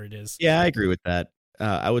 being where it is. Yeah, I agree with that.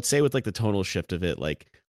 I would say with like the tonal shift of it, like,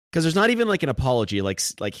 because there's not even like an apology, like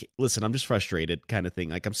listen, I'm just frustrated kind of thing.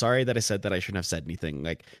 Like, I'm sorry that I said that I shouldn't have said anything.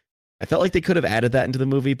 Like, I felt like they could have added that into the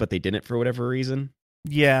movie, but they didn't for whatever reason.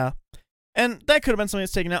 Yeah. And that could have been something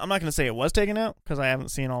that's taken out. I'm not going to say it was taken out because I haven't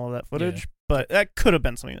seen all of that footage, but that could have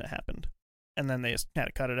been something that happened. And then they just had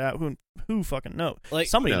to cut it out. Who fucking knows? Like,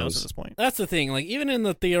 Somebody knows. knows at this point. That's the thing. Like, even in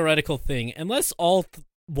the theoretical thing, unless all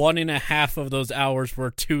 1.5 of those hours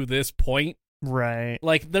were to this point, Right.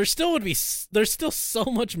 like, there's still so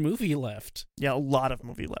much movie left. Yeah, a lot of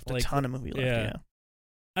movie left. Like, a ton of movie left, yeah. yeah.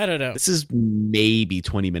 I don't know. This is maybe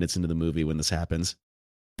 20 minutes into the movie when this happens.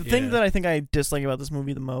 The thing Yeah. that I think I dislike about this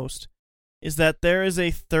movie the most is that there is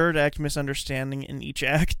a third act misunderstanding in each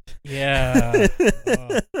act. Yeah.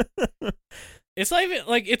 It's not even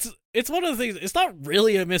like it's one of the things. It's not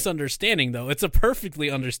really a misunderstanding though. It's a perfectly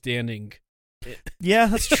understanding. Yeah,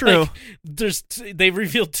 that's true. Like, they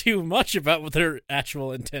reveal too much about their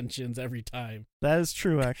actual intentions every time, That is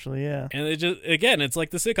true, actually, yeah. and it just again, it's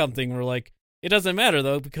like the sitcom thing where like it doesn't matter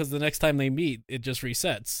though because the next time they meet, it just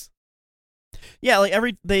resets. Yeah, like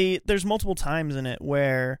there's multiple times in it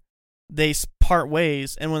where they part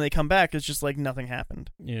ways, and when they come back, it's just like nothing happened.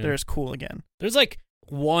 Yeah. They're just cool again. There's like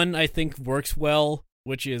one I think works well,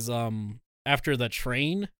 which is after the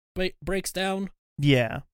train breaks down.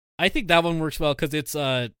 Yeah. I think that one works well because it's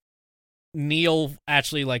Neil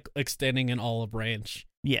actually like extending an olive branch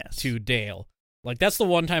Yes. to Dale. Like that's the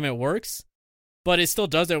one time it works, but it still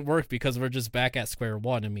doesn't work because we're just back at square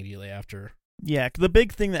one immediately after. Yeah, the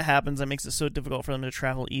big thing that happens that makes it so difficult for them to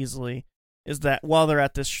travel easily is that while they're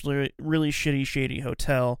at this really shitty, shady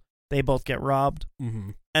hotel, they both get robbed,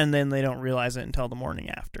 and then they don't realize it until the morning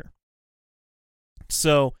after.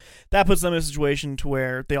 So that puts them in a situation to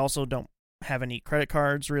where they also don't have any credit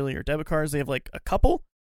cards, really, or debit cards. They have, like, a couple,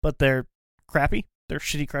 but they're crappy. They're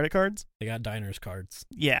shitty credit cards. They got diners cards.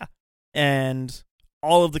 Yeah. And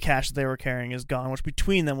all of the cash that they were carrying is gone, which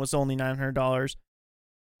between them was only $900.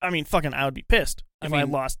 I mean, fucking, I would be pissed if I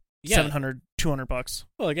lost $700, $200.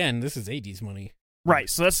 Well, again, this is 80s money. Right,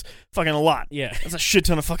 so that's fucking a lot. Yeah. That's a shit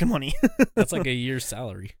ton of fucking money. That's like a year's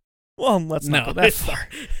salary. Well, let's not go that far.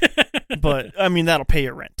 But, I mean, that'll pay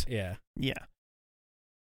your rent. Yeah. Yeah.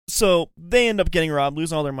 So they end up getting robbed,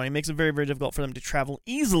 losing all their money. Makes it very, very difficult for them to travel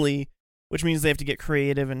easily, which means they have to get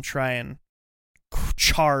creative and try and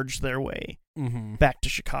charge their way back to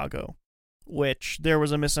Chicago, which there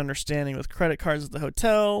was a misunderstanding with credit cards at the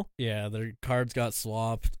hotel. Yeah, their cards got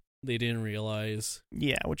swapped. They didn't realize.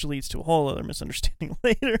 Yeah, which leads to a whole other misunderstanding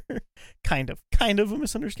later. kind of a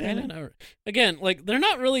misunderstanding. Again, like, they're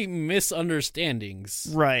not really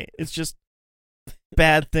misunderstandings. Right. It's just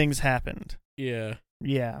bad things happened. Yeah.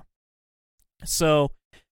 Yeah. So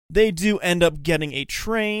they do end up getting a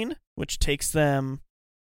train, which takes them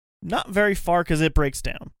not very far because it breaks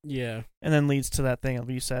down. Yeah. And then leads to that thing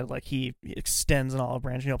of you said, like, he extends an olive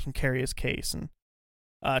branch and helps him carry his case and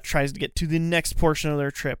tries to get to the next portion of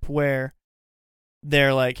their trip where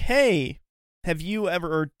they're like, hey,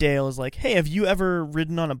 or Dale is like, hey, have you ever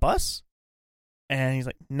ridden on a bus? And he's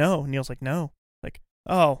like, no. Neil's like, no. Like,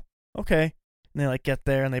 oh, okay. And they, like, get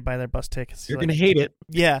there and they buy their bus tickets. You're going to hate it.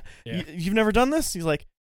 Yeah. You've never done this? He's like,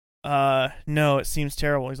 no, it seems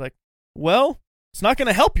terrible. He's like, well, it's not going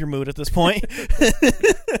to help your mood at this point.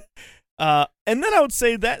 And then I would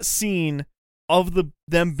say that scene of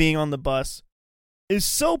them being on the bus is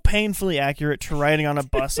so painfully accurate to riding on a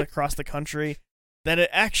bus across the country that it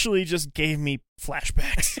actually just gave me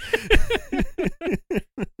flashbacks.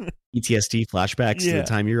 PTSD flashbacks to the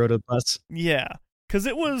time you rode a bus? Yeah, because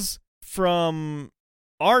it was from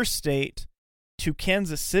our state to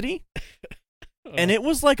Kansas City, and it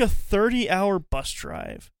was like a 30-hour bus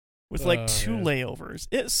drive with like 2 layovers.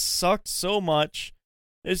 It sucked so much.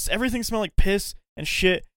 Everything smelled like piss and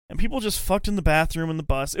shit, and people just fucked in the bathroom in the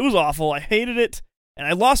bus. It was awful. I hated it. And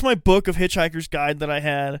I lost my book of Hitchhiker's Guide that I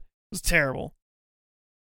had. It was terrible.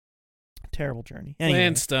 Terrible journey. Anyway.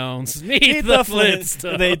 Flintstones. Meet the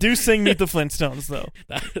Flintstones. They do sing Meet the Flintstones, though.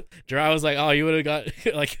 Dry was like, oh, you would have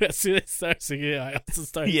got, like, as soon as it starts singing, I also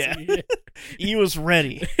started singing it. He was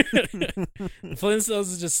ready. The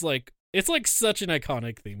Flintstones is just like, it's like such an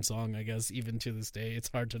iconic theme song, I guess, even to this day. It's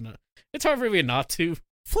hard for me not to.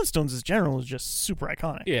 Flintstones in general is just super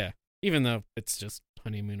iconic. Yeah. Even though it's just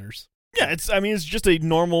honeymooners. Yeah, it's just a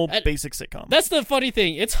normal, basic sitcom. That's the funny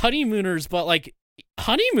thing. It's honeymooners, but, like,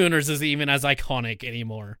 honeymooners isn't even as iconic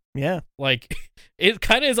anymore. Yeah. Like, it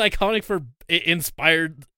kind of is iconic for it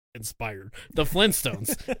inspired the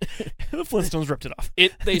Flintstones. The Flintstones ripped it off.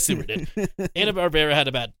 They super did. Hanna-Barbera had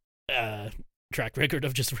a bad track record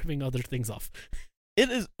of just ripping other things off. It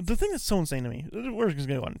is the thing that's so insane to me. We're just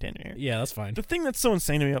going to go on a tangent here. Yeah, that's fine. The thing that's so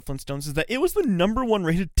insane to me about Flintstones is that it was the #1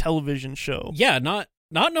 rated television show. Yeah, not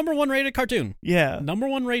 #1 rated cartoon. Yeah.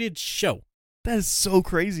 #1 rated show. That is so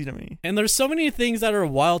crazy to me. And there's so many things that are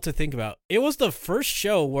wild to think about. It was the first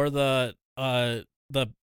show where the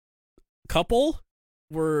couple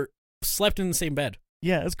slept in the same bed.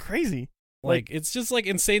 Yeah, it's crazy. Like, it's just, like,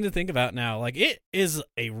 insane to think about now. Like, it is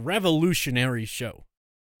a revolutionary show.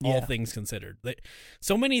 All things considered.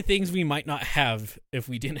 So many things we might not have if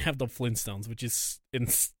we didn't have the Flintstones, which is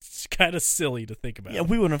kind of silly to think about. Yeah,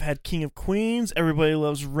 we wouldn't have had King of Queens, Everybody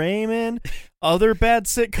Loves Raymond, other bad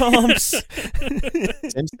sitcoms.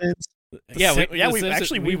 Simpsons.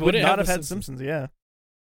 We would not have had Simpsons, yeah.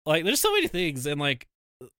 Like, there's so many things, and, like,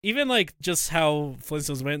 even, like, just how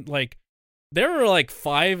Flintstones went, like, there were, like,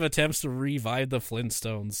 5 attempts to revive the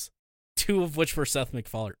Flintstones, 2 of which were Seth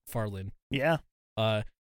MacFarlane. Yeah.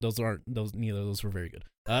 Neither of those were very good.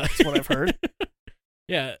 That's what I've heard.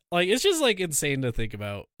 Yeah, like, it's just, like, insane to think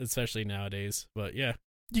about, especially nowadays, but yeah.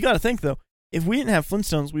 You gotta think, though, if we didn't have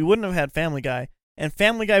Flintstones, we wouldn't have had Family Guy, and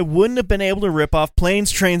Family Guy wouldn't have been able to rip off planes,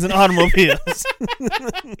 trains, and automobiles.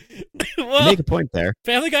 Well, make a point there.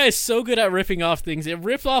 Family Guy is so good at ripping off things, it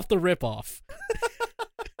ripped off the rip-off.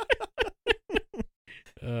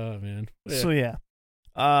 Oh, man. So, yeah.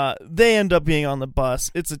 They end up being on the bus.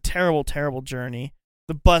 It's a terrible, terrible journey.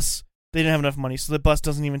 The bus, they didn't have enough money, so the bus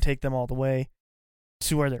doesn't even take them all the way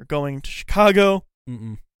to where they're going to Chicago.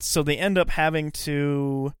 So they end up having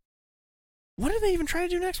to... What did they even try to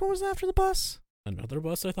do next? What was after the bus? Another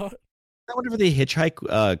bus, I thought? that whenever they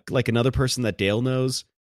hitchhike, like another person that Dale knows,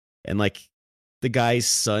 and like the guy's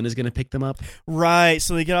son is gonna pick them up? Right.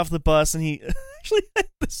 So they get off the bus, and he actually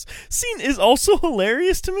this scene is also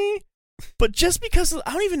hilarious to me. But just because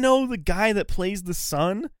I don't even know the guy that plays the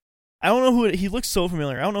son. I don't know he looks so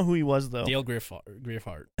familiar. I don't know who he was though. Dale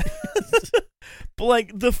Griffart. But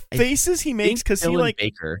like the faces he makes, because he like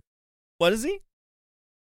Baker. What is he?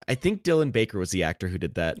 I think Dylan Baker was the actor who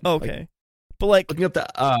did that. Okay. Like, but like looking up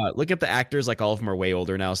the actors, like all of them are way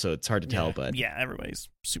older now, so it's hard to tell. But yeah, everybody's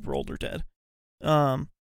super old or dead. But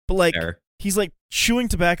like fair. He's like chewing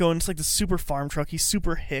tobacco, and it's like the super farm truck. He's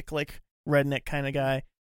super hick, like redneck kind of guy.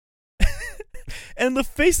 And the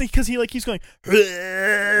face, because he like he's going,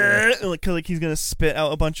 like he's gonna spit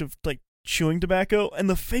out a bunch of like chewing tobacco, and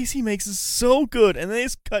the face he makes is so good. And then they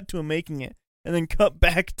just cut to him making it, and then cut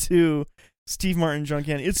back to Steve Martin, John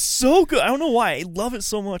Candy. It's so good. I don't know why. I love it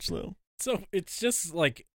so much though. So it's just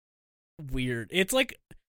like weird. It's like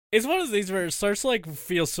it's one of these where it starts to like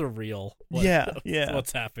feel surreal.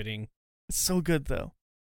 What's happening? It's so good though.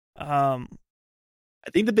 I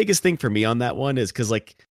think the biggest thing for me on that one is because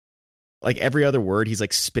like every other word, he's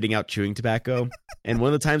like spitting out chewing tobacco, and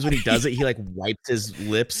one of the times when he does it, he like wipes his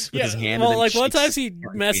lips with his hand. Well, and then like one shakes time his he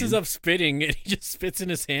messes up spitting, and he just spits in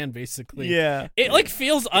his hand, basically. Yeah, it like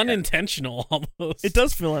feels unintentional almost. It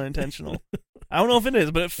does feel unintentional. I don't know if it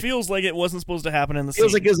is, but it feels like it wasn't supposed to happen in the scene.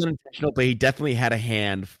 Feels like it was unintentional, but he definitely had a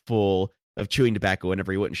hand full of chewing tobacco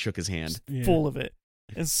whenever he went and shook his hand. Yeah. Full of it.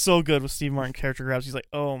 It's so good with Steve Martin character grabs. He's like,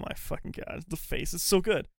 oh my fucking god, the face is so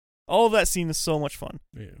good. All of that scene is so much fun.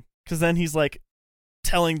 Yeah. Because then he's like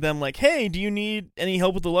telling them like, hey, do you need any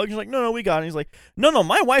help with the luggage? He's like, no, we got it. And he's like, no,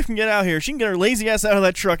 my wife can get out here. She can get her lazy ass out of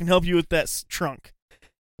that truck and help you with that trunk.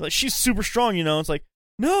 Like, she's super strong, you know. It's like,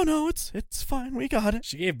 no, it's fine. We got it.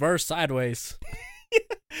 She gave birth sideways.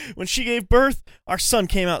 When she gave birth, our son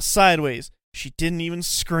came out sideways. She didn't even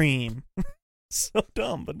scream. So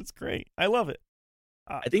dumb, but it's great. I love it.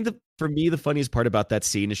 I think for me, the funniest part about that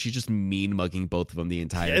scene is she's just mean mugging both of them the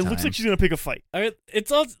entire time. It looks like she's gonna pick a fight. I mean,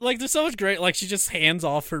 it's all like there's so much great. Like she just hands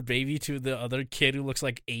off her baby to the other kid who looks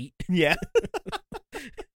like 8. Yeah.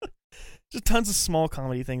 Just tons of small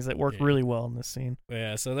comedy things that work really well in this scene.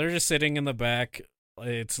 Yeah, so they're just sitting in the back.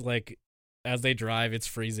 It's like as they drive, it's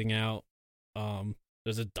freezing out.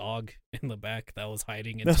 There's a dog in the back that was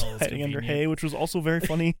hiding under hay, which was also very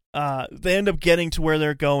funny. They end up getting to where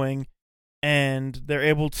they're going, and they're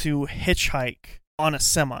able to hitchhike on a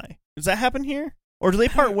semi. Does that happen here? Or do they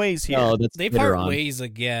part ways here? No, they part ways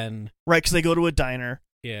again. Right, because they go to a diner.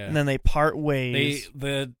 Yeah. And then they part ways.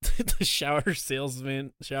 The shower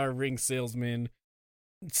ring salesman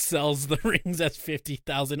sells the rings as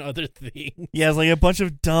 50,000 other things. Yeah, it's like a bunch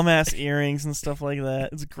of dumbass earrings and stuff like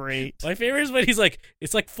that. It's great. My favorite is when he's like,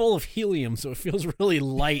 it's like full of helium, so it feels really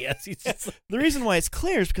light. As he's just like, the reason why it's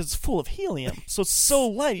clear is because it's full of helium, so it's so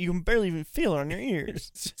light you can barely even feel it on your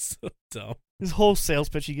ears. It's just so dumb. His whole sales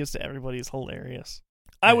pitch he gives to everybody is hilarious.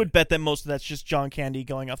 I would bet that most of that's just John Candy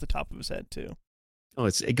going off the top of his head too. Oh,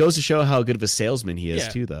 it goes to show how good of a salesman he is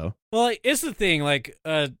too, though. Well, like, it's the thing. Like,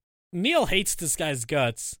 Neil hates this guy's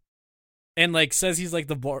guts, and like says he's like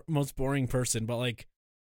the most boring person. But like,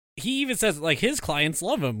 he even says like his clients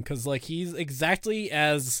love him because like he's exactly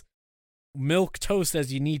as milk toast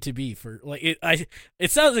as you need to be for like it.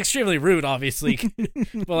 It sounds extremely rude, obviously,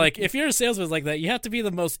 but like if you're a salesman like that, you have to be the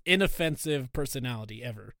most inoffensive personality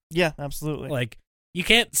ever. Yeah, absolutely. Like you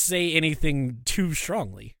can't say anything too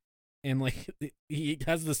strongly. And like he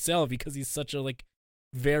has the sell because he's such a like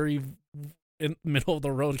very middle of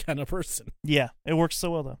the road kind of person. Yeah, it works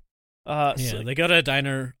so well though. So they go to a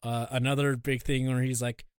diner. Another big thing where he's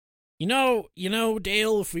like, you know,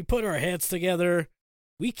 Dale, if we put our heads together,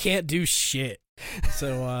 we can't do shit.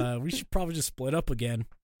 So we should probably just split up again.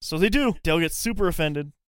 So they do. Dale gets super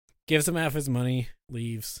offended, gives him half his money,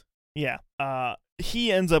 leaves. Yeah.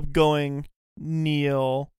 He ends up going.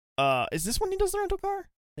 Neil. Is this when he does the rental car?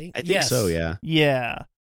 I think so, yeah. Yeah.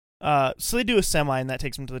 So they do a semi, and that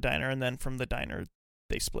takes him to the diner, and then from the diner,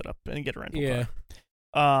 they split up and get a rental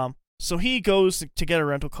car. So he goes to get a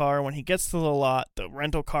rental car. When he gets to the lot, the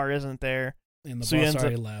rental car isn't there. And the bus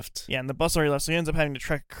already left. Yeah, and the bus already left, so he ends up having to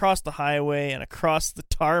trek across the highway and across the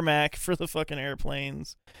tarmac for the fucking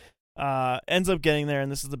airplanes. Ends up getting there,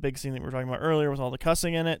 and this is the big scene that we were talking about earlier with all the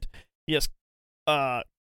cussing in it. He just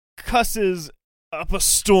cusses up a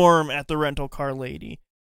storm at the rental car lady.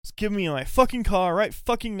 Just give me my fucking car right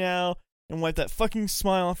fucking now and wipe that fucking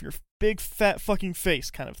smile off your big fat fucking face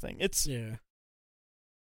kind of thing.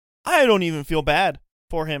 I don't even feel bad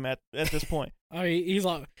for him at this point. I mean, he's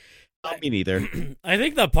like, me neither. I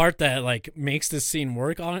think the part that like makes this scene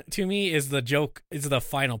work on it to me is the joke, is the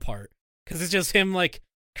final part. Because it's just him like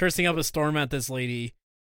cursing up a storm at this lady,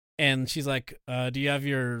 and she's like, "Do you have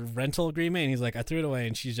your rental agreement?" And he's like, "I threw it away,"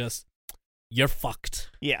 and she's just, "You're fucked."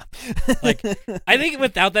 Yeah. Like, I think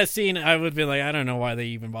without that scene, I would be like, I don't know why they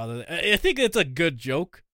even bothered. I think it's a good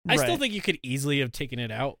joke. I still Right. think you could easily have taken it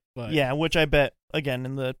out, but Yeah, which I bet, again,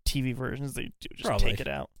 in the TV versions, they do just Probably. take it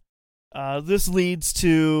out. This leads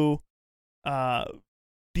to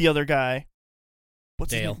the other guy.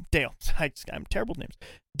 What's his Dale. name? Dale. I'm terrible at names.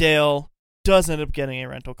 Dale does end up getting a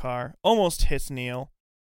rental car, almost hits Neil.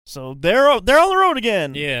 So they're on the road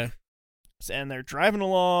again. yeah, And they're driving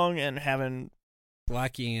along and having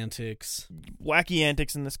wacky antics. wacky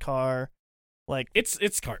antics in this car. Like, It's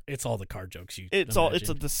all the car jokes you. it's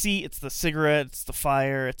imagine. the seat, it's the cigarette, it's the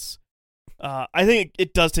fire, it's I think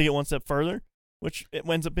it does take it one step further, which it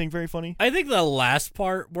ends up being very funny. I think the last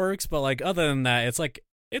part works, but like other than that, it's like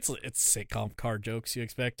it's sitcom car jokes you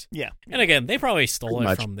expect. Yeah. And again, they probably stole Pretty it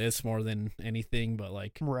much. from this more than anything, but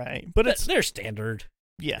like, Right. But it's they're standard.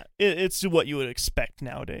 yeah, it's what you would expect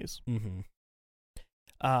nowadays. Mm-hmm.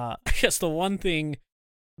 Uh I guess the one thing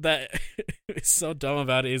that is so dumb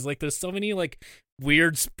about it is like there's so many like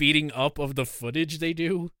weird speeding up of the footage they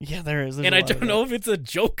do, yeah, there is. There's and a I lot of don't that. know if it's a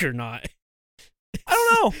joke or not. I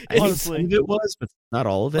don't know. I think some Honestly. of it was, but not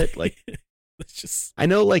all of it. Like It's just I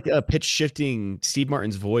know, like pitch shifting Steve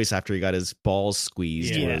Martin's voice after he got his balls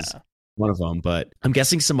squeezed Yeah. was one of them, but I'm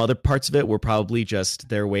guessing some other parts of it were probably just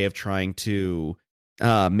their way of trying to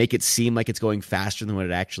make it seem like it's going faster than what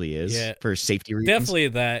it actually is Yeah. for safety reasons. definitely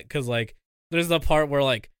that, because like there's the part where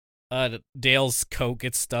like Dale's coat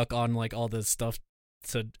gets stuck on like all this stuff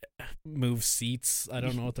to move seats. I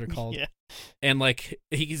don't know what they're called. Yeah. And like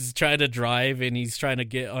he's trying to drive and he's trying to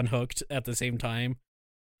get unhooked at the same time,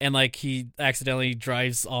 and like he accidentally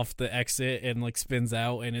drives off the exit and like spins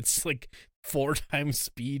out, and it's like 4 times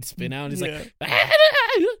speed spin out, and he's like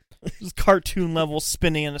Just cartoon level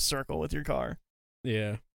spinning in a circle with your car.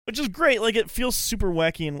 yeah, Which is great. Like, it feels super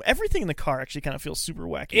wacky, and everything in the car actually kind of feels super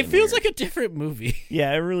wacky. it and feels weird. like a different movie.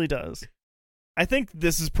 Yeah, it really does. I think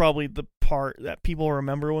this is probably the part that people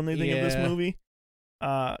remember when they think of this Yeah. movie.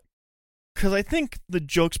 Because I think the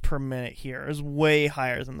jokes per minute here is way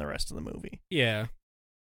higher than the rest of the movie. Yeah,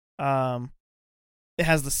 It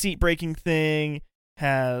has the seat breaking thing,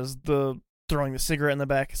 has the throwing the cigarette in the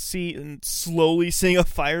back seat, and slowly seeing a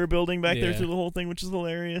fire building back there Yeah. through the whole thing, which is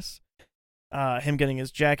hilarious. Him getting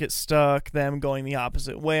his jacket stuck, them going the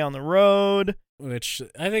opposite way on the road. which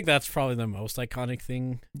I think that's probably the most iconic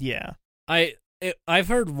thing. Yeah, I've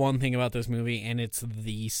heard one thing about this movie, and it's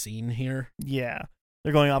the scene here. yeah.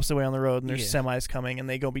 They're going opposite way on the road, and there's Yeah. semis coming, and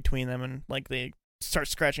they go between them, and like they start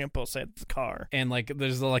scratching up both sides of the car. And like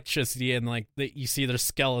there's electricity, and like you see their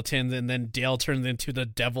skeletons, and then Dale turns into the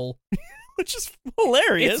devil. Which is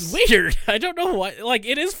hilarious. It's weird. I don't know why. Like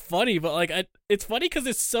it is funny, but like it's funny because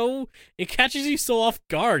it catches you so off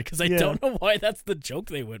guard. Because I Yeah. don't know why that's the joke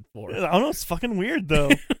they went for. I don't know. It's fucking weird though.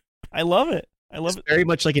 I love it. I love It's it. very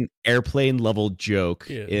much like an airplane level joke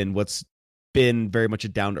Yeah. in what's been very much a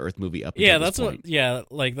down to earth movie up until Yeah, this that's point. what. Yeah,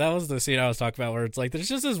 like that was the scene I was talking about, where it's like there's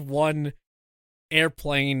just this one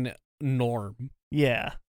airplane norm.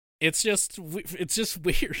 Yeah. It's just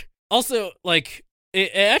weird. Also, like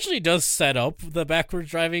it actually does set up the backwards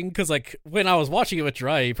driving, because like when I was watching it with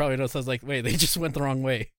Dry, you probably noticed I was like, wait, they just went the wrong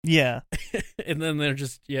way, Yeah. and then they're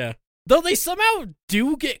just Though they somehow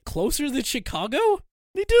do get closer than Chicago.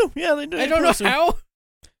 They do. Yeah, they do. I don't know how.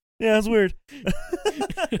 Yeah, it's weird.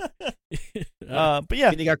 But yeah, I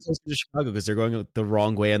mean, they got closer to Chicago because they're going the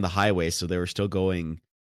wrong way on the highway, so they were still going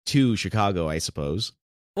to Chicago, I suppose.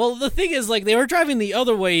 Well, the thing is, like, they were driving the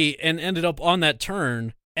other way and ended up on that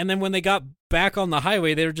turn, and then when they got back on the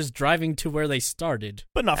highway, they were just driving to where they started.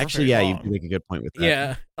 but not for Actually, very yeah, long. you make a good point with that.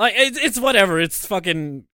 Yeah, like it's whatever. It's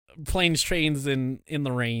fucking planes, trains, in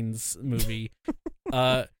the rains movie.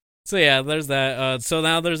 So yeah, there's that. So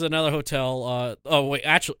now there's another hotel. Oh wait,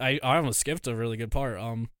 actually, I almost skipped a really good part.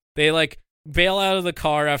 They like bail out of the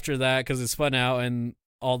car after that because it spun out and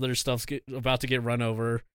all their stuff's about to get run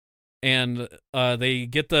over. And they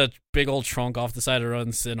get the big old trunk off the side of the road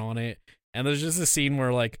and sit on it. And there's just a scene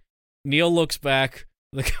where like Neil looks back,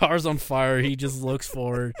 the car's on fire, he just looks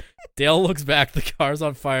forward. Dale looks back, the car's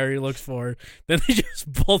on fire, he looks forward. Then they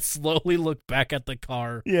just both slowly look back at the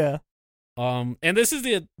car. Yeah. And this is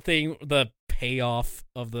the thing, the payoff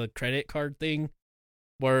of the credit card thing,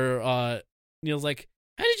 where Neil's like,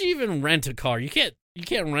 "How did you even rent a car? You can't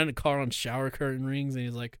rent a car on shower curtain rings." And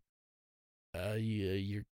he's like, yeah,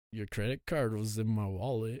 your credit card was in my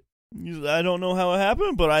wallet." I don't know how it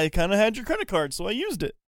happened, but I kind of had your credit card, so I used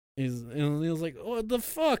it. And Neil's like, "What the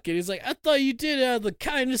fuck?" And he's like, "I thought you did it out of the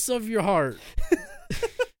kindness of your heart."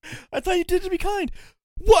 I thought you did to be kind.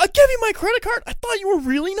 What? I gave you my credit card. I thought you were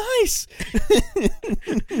really nice.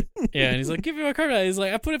 Yeah, and he's like, give me my card. He's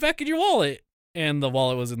like, I put it back in your wallet. And the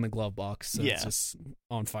wallet was in the glove box, so it's just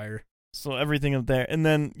on fire. So everything up there. And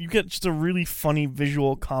then you get just a really funny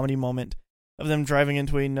visual comedy moment of them driving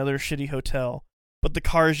into another shitty hotel. But the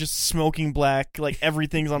car is just smoking black, like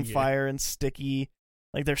everything's on fire and sticky.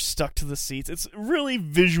 Like they're stuck to the seats. It's really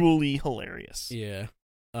visually hilarious. Yeah.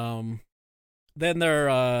 Then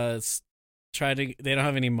they're they don't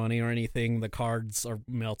have any money or anything. The cards are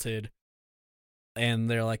melted. And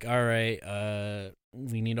they're like, all right,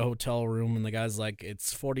 we need a hotel room. And the guy's like,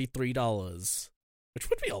 it's $43. Which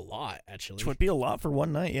would be a lot, actually. Which would be a lot for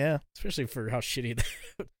one night, yeah. Especially for how shitty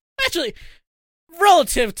that... Actually,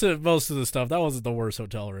 relative to most of the stuff, that wasn't the worst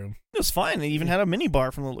hotel room. It was fine. They even had a mini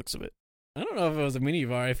bar from the looks of it. I don't know if it was a mini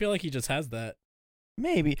bar. I feel like he just has that.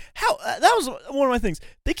 Maybe. How that was one of my things.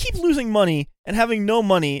 They keep losing money and having no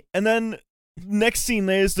money, and then next scene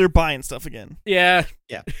they're buying stuff again. Yeah.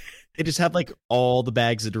 Yeah. They just have like all the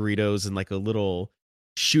bags of Doritos and like a little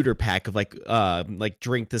shooter pack of like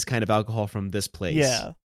drink this kind of alcohol from this place.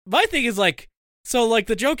 Yeah. My thing is like, so like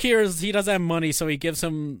the joke here is he doesn't have money, so he gives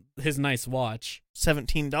him his nice watch.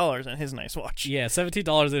 $17 and his nice watch. Yeah,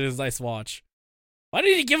 $17 in his nice watch. Why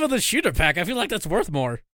did he give him the shooter pack? I feel like that's worth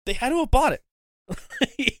more. They had to have bought it.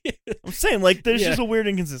 I'm saying, like, there's just a weird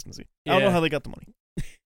inconsistency. I don't know how they got the money.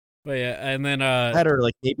 But yeah, and then or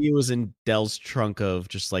like maybe it was in Dell's trunk of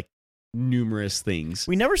just like numerous things.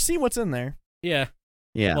 We never see what's in there. Yeah.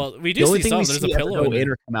 Yeah. Well, we do see some. There's a pillow in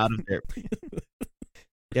or come out of there.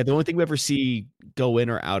 Yeah, the only thing we ever see go in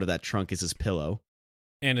or out of that trunk is his pillow.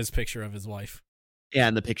 And his picture of his wife. Yeah,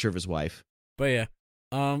 and the picture of his wife. But yeah.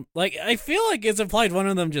 Like, I feel like it's implied one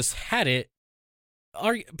of them just had it.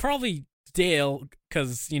 Probably Dale,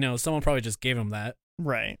 because, you know, someone probably just gave him that.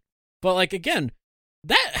 Right. But, like, again,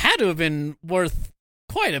 that had to have been worth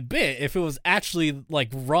quite a bit if it was actually, like,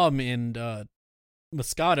 rum and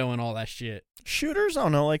Moscato and all that shit. Shooters, I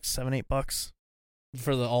don't know, like $7-8.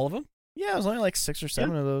 For all of them? Yeah, it was only like 6 or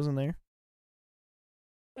 7 of those in there.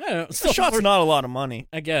 I don't know. A shot's not a lot of money.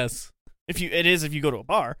 I guess. If you go to a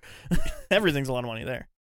bar. Everything's a lot of money there.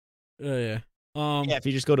 Yeah. Yeah, if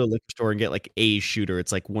you just go to a liquor store and get like a shooter,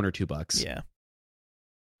 it's like $1 or $2. Yeah.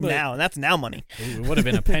 But, that's now money. It would have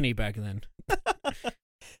been a penny back then.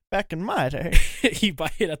 Back in my day. You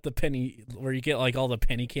buy it at the penny where you get like all the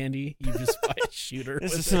penny candy. You just buy a shooter.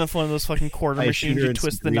 It's just enough one of those fucking quarter machines. You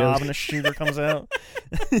twist the knob and a shooter comes out.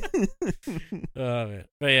 Man.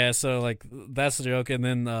 But yeah, so like that's the joke. And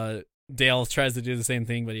then Dale tries to do the same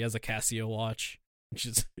thing, but he has a Casio watch, which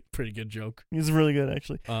is a pretty good joke. It's really good,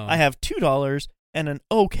 actually. I have $2 and an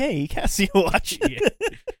okay Casio watch.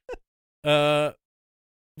 Yeah.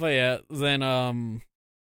 But yeah, then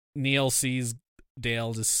Neil sees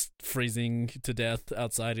Dale just freezing to death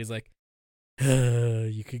outside. He's like,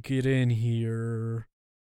 you could get in here.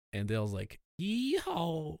 And Dale's like,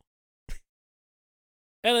 yeehaw.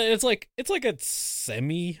 And it's like a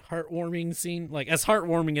semi heartwarming scene, like as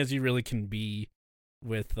heartwarming as you really can be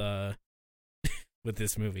with with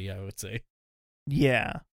this movie, I would say.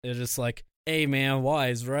 Yeah. It's just like, hey man,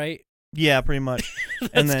 wise, right? Yeah, pretty much.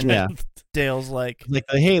 And then Dale's like,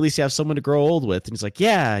 hey, at least you have someone to grow old with. And he's like,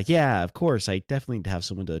 yeah, of course. I definitely need to have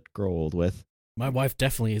someone to grow old with. My wife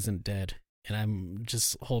definitely isn't dead. And I'm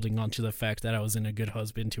just holding on to the fact that I wasn't a good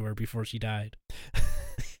husband to her before she died.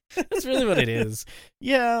 That's really what it is.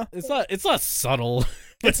 Yeah. It's not subtle.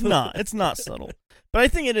 It's not subtle. But I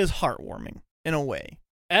think it is heartwarming in a way.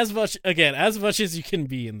 As much as you can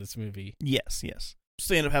be in this movie. Yes.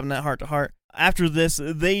 So they end up having that heart-to-heart. After this,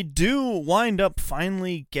 they do wind up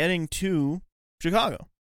finally getting to Chicago.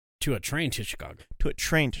 To a train to Chicago. To a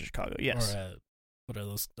train to Chicago, yes. Or what are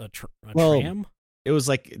those? A tram? It was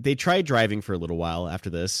like they tried driving for a little while after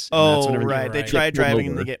this. Oh, right. They tried driving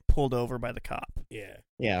and they get pulled over by the cop. Yeah.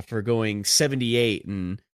 Yeah, for going 78,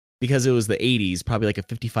 and because it was the 80s, probably like a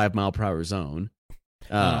 55-mile-per-hour zone.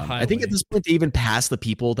 I think at this point they even passed the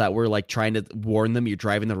people that were like trying to warn them you're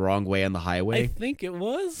driving the wrong way on the highway. I think it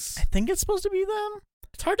was. I think it's supposed to be them.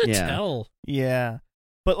 It's hard to tell. Yeah.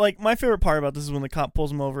 But like my favorite part about this is when the cop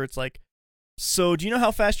pulls him over, it's like, so do you know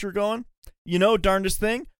how fast you're going? You know, darndest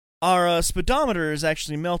thing, our speedometer is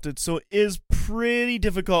actually melted, so it is pretty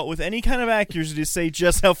difficult with any kind of accuracy to say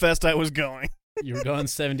just how fast I was going. You were going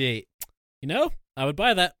 78. You know, I would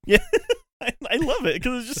buy that. Yeah. I love it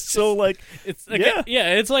because it's just so like it's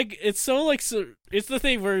the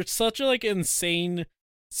thing where it's such a like insane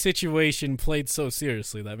situation played so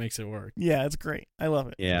seriously that makes it work. Yeah, it's great. I love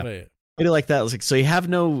it. Yeah, I like that. It was like, so you have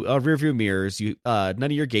no rear view mirrors. You none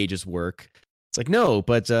of your gauges work. It's like, no,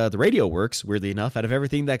 but the radio works, weirdly enough. Out of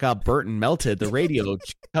everything that got burnt and melted, the radio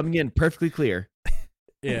coming in perfectly clear.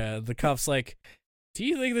 Yeah, the cop's like, do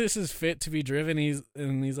you think this is fit to be driven? He's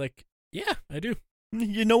like, yeah, I do.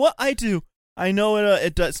 You know what? I do. I know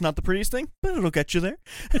it's not the prettiest thing, but it'll get you there.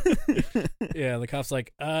 Yeah, the cop's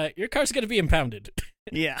like, your car's going to be impounded.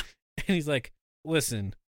 Yeah. And he's like,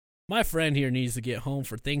 listen, my friend here needs to get home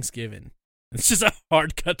for Thanksgiving. It's just a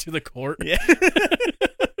hard cut to the court. Yeah.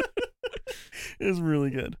 It was really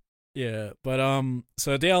good. Yeah, but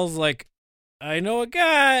so Dale's like, I know a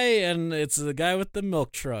guy, and it's the guy with the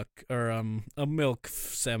milk truck, or a milk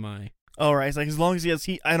semi. All right. It's like, as long as he has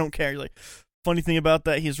heat, I don't care. He's like, funny thing about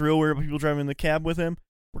that, he's real weird about people driving in the cab with him.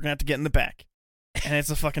 We're going to have to get in the back. And it's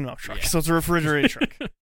a fucking milk truck. Yeah. So it's a refrigerated truck.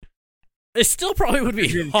 It still probably would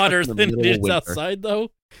be hotter than it is outside,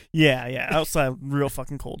 though. Yeah. Outside, real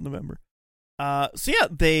fucking cold in November. So yeah,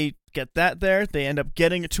 they get that there. They end up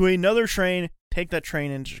getting to another train, take that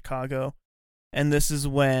train into Chicago. And this is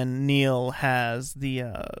when Neil has the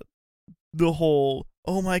whole,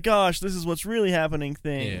 oh my gosh, this is what's really happening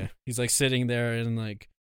thing. Yeah, he's like sitting there and like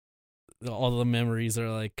all the memories are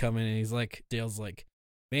like coming, and he's like, Dale's like,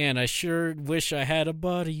 man, I sure wish I had a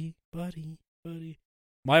buddy.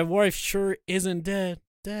 My wife sure isn't dead.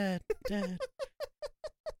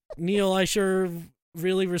 Neil, I sure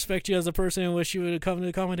really respect you as a person and wish you would have come to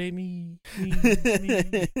accommodate me.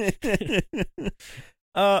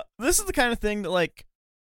 This is the kind of thing that, like,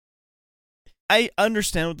 I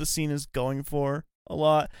understand what the scene is going for a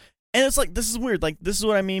lot. And it's like, this is weird. Like, this is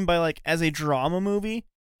what I mean by, like, as a drama movie,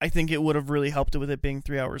 I think it would have really helped it with it being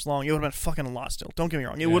 3 hours long. It would have been fucking a lot still. Don't get me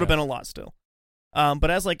wrong. It would have been a lot still. But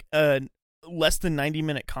as, like, a less than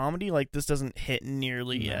 90-minute comedy, like, this doesn't hit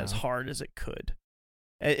nearly as hard as it could.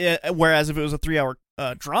 Whereas if it was a 3-hour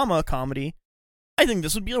drama comedy, I think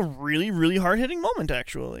this would be a really, really hard-hitting moment,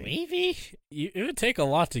 actually. Maybe it would take a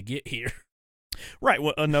lot to get here. Right,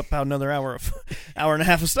 about another hour and a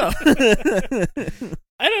half of stuff.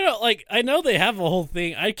 I don't know. Like, I know they have a whole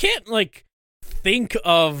thing. I can't like think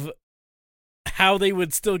of how they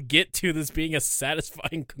would still get to this being a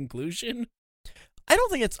satisfying conclusion. I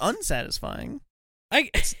don't think it's unsatisfying.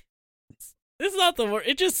 It's not the word.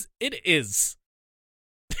 It is.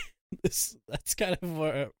 That's kind of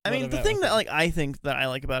what I mean, the thing that, like, I think that I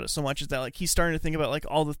like about it so much is that, like, he's starting to think about, like,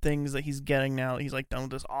 all the things that he's getting now. He's, like, done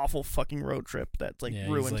with this awful fucking road trip that's, like,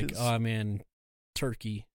 ruined he's like, his... oh, man,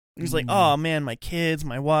 turkey. He's like, oh, man, my kids,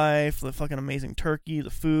 my wife, the fucking amazing turkey, the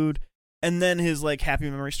food. And then his, like, happy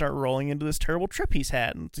memories start rolling into this terrible trip he's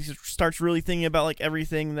had. And he starts really thinking about, like,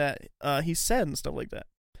 everything that he said and stuff like that.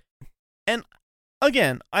 And,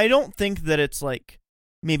 again, I don't think that it's, like...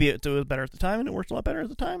 Maybe it was better at the time, and it worked a lot better at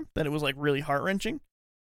the time. That it was, like, really heart-wrenching.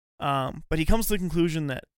 But he comes to the conclusion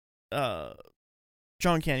that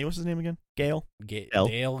John Candy, what's his name again? Dale.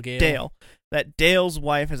 Dale. That Dale's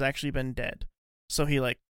wife has actually been dead. So he,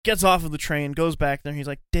 like, gets off of the train, goes back there, and he's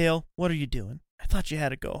like, Dale, what are you doing? I thought you had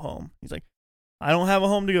to go home. He's like, I don't have a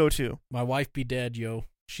home to go to. My wife be dead, yo.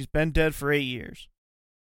 She's been dead for 8 years.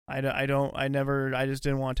 I just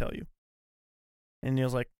didn't want to tell you. And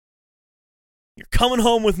Neil's like, you're coming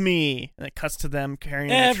home with me. And it cuts to them carrying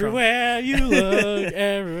everywhere you look,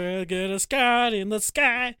 everywhere get a sky in the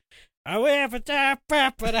sky. I don't know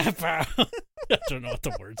what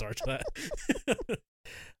the words are to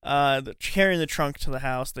that. Carrying the trunk to the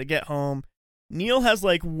house. They get home. Neil has,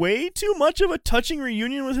 like, way too much of a touching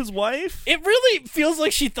reunion with his wife. It really feels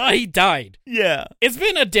like she thought he died. Yeah. It's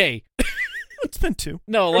been a day. It's been 2.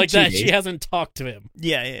 No, like that. She hasn't talked to him.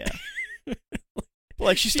 Yeah.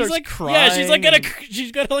 Like, she starts like, crying. Yeah,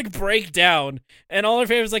 she's gonna like break down, and all her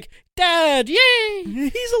family's like, Dad, yay!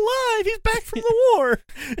 He's alive. He's back from the war.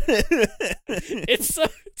 It's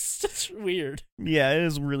just weird. Yeah, it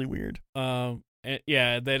is really weird. And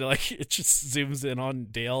then like it just zooms in on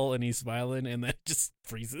Dale, and he's smiling, and then it just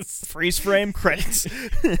freezes. Freeze frame credits.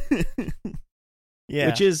 Yeah,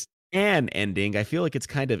 which is an ending. I feel like it's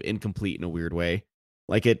kind of incomplete in a weird way.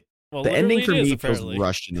 Like it. Well, the ending for me apparently feels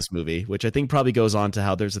rushed in this movie, which I think probably goes on to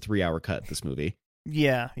how there's a 3-hour cut in this movie.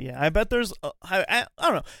 Yeah. I bet there's... I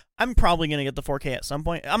don't know. I'm probably going to get the 4K at some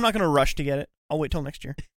point. I'm not going to rush to get it. I'll wait till next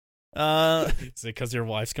year. Is it because your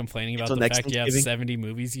wife's complaining about the fact you have 70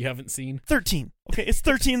 movies you haven't seen? 13. Okay, it's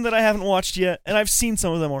 13 that I haven't watched yet, and I've seen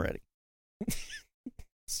some of them already.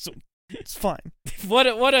 So... It's fine. What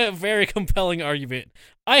a very compelling argument.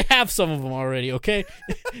 I have some of them already, okay?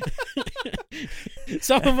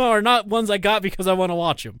 Some of them are not ones I got because I want to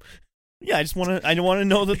watch them. Yeah, I want to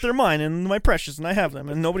know that they're mine and my precious, and I have them,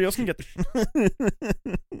 and nobody else can get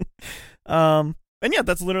them. And yeah,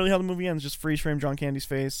 that's literally how the movie ends. Just freeze frame John Candy's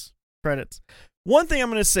face. Credits. One thing I'm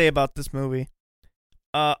going to say about this movie,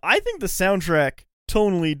 I think the soundtrack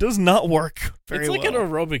tonally does not work very It's like well. an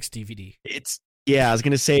aerobics DVD. I was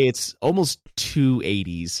gonna say it's almost too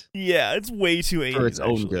 80s Yeah, it's way too 80s for its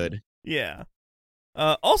own actually. good. Yeah.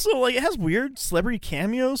 Also, like, it has weird celebrity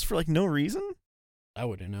cameos for like no reason. I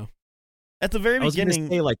wouldn't know. At the very I was beginning,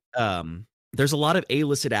 gonna say like there's a lot of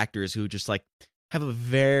A-listed actors who just like have a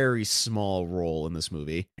very small role in this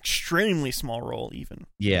movie. extremely small role even.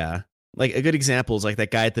 Yeah. Like a good example is like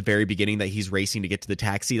that guy at the very beginning that he's racing to get to the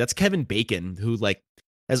taxi. That's Kevin Bacon, who like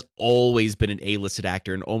has always been an A-listed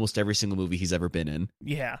actor in almost every single movie he's ever been in.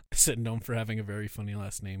 Yeah. Said known for having a very funny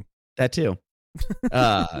last name. That too.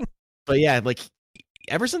 But yeah, like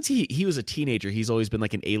ever since he was a teenager, he's always been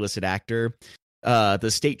like an A-listed actor. The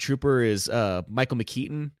state trooper is Michael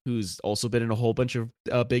McKeaton, who's also been in a whole bunch of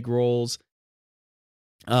big roles.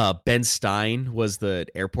 Ben Stein was the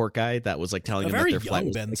airport guy that was like telling A them very that their flight young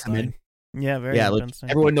was Ben coming. Stein. Yeah, very Yeah, young like, Ben Stein.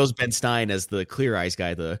 everyone knows Ben Stein as the Clear Eyes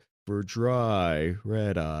guy. The for dry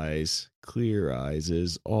red eyes, clear eyes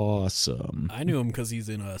is awesome. I knew him because he's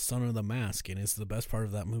in Son of the Mask, and it's the best part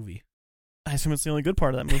of that movie. I assume it's the only good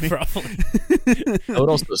part of that movie. Probably. I would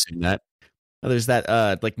also assume that. There's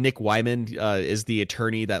that like Nick Wyman is the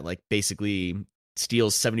attorney that like basically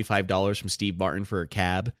steals $75 from Steve Martin for a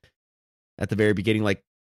cab at the very beginning. Like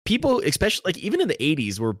people, especially like even in the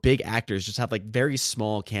 80s, where big actors just have like very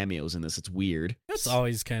small cameos in this. It's weird. That's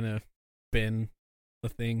always kind of been the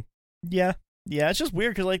thing. Yeah, it's just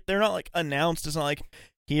weird because like they're not like announced. It's not like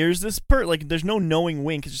here's this like there's no knowing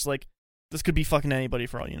wink. It's just like this could be fucking anybody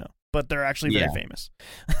for all you know. But they're actually very famous.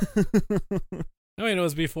 I mean, it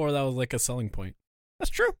was before that was like a selling point. That's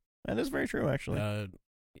true. That is very true, actually.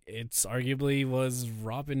 It's arguably was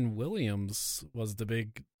Robin Williams was the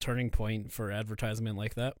big turning point for advertisement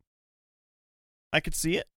like that. I could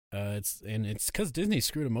see it. It's because Disney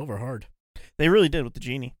screwed him over hard. They really did with the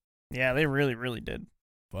genie. Yeah, they really, really did.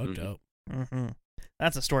 Fucked up. Mm-hmm.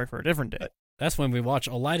 That's a story for a different day. That's when we watch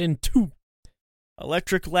Aladdin 2.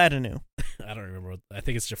 Electric Ladinu. I don't remember. I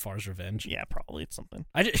think it's Jafar's Revenge. Yeah, probably it's something.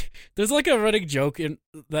 There's like a running joke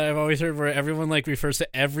that I've always heard where everyone like refers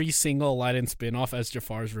to every single Aladdin spin-off as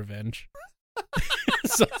Jafar's Revenge.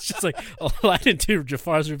 So it's just like Aladdin 2,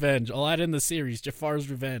 Jafar's Revenge. Aladdin the series,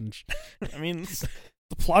 Jafar's Revenge. I mean, it's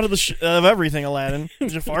the plot of of everything, Aladdin.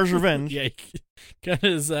 Jafar's Revenge. Yeah, kind of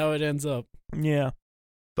is how it ends up. Yeah.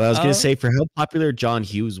 But I was gonna say, for how popular John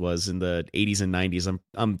Hughes was in the 80s and 90s,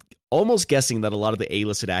 I'm almost guessing that a lot of the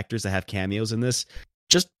A-listed actors that have cameos in this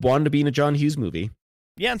just wanted to be in a John Hughes movie.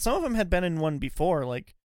 Yeah, and some of them had been in one before.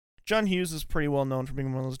 Like John Hughes is pretty well known for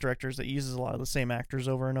being one of those directors that uses a lot of the same actors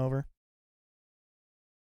over and over.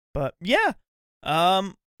 But yeah,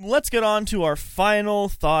 let's get on to our final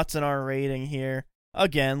thoughts and our rating here.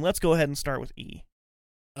 Again, let's go ahead and start with E.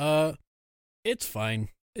 It's fine.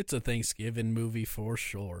 It's a Thanksgiving movie for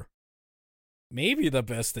sure. Maybe the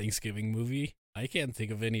best Thanksgiving movie. I can't think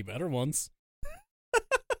of any better ones.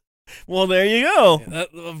 Well, there you go.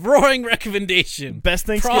 A roaring recommendation. Best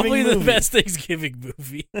Thanksgiving Probably movie. the best Thanksgiving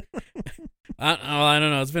movie. I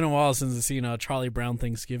don't know. It's been a while since I've seen Charlie Brown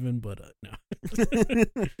Thanksgiving, but no.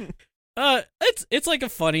 It's like a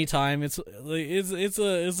funny time. It's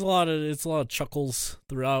a lot of chuckles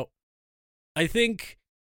throughout. I think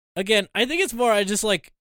it's more I just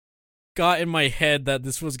like got in my head that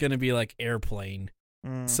this was gonna be like Airplane.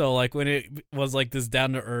 So like when it was like this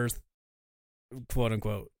down to earth, quote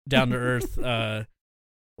unquote, down to earth,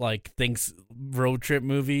 like things road trip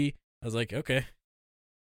movie, I was like, okay.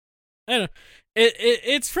 I don't know.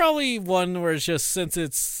 It's probably one where it's just since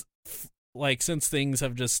things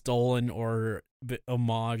have just stolen or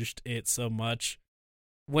homaged it so much,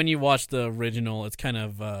 when you watch the original, it's kind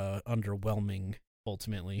of underwhelming.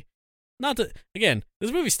 Ultimately, not that again,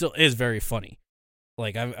 this movie still is very funny.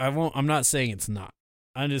 Like I'm not saying it's not.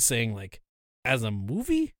 I'm just saying like as a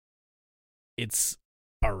movie, it's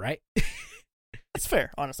all right. It's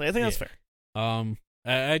fair, honestly. I think that's fair.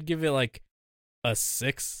 I'd give it like a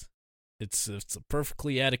 6. It's a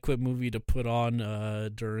perfectly adequate movie to put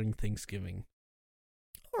on during Thanksgiving.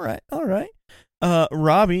 All right.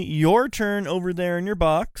 Robbie, your turn over there in your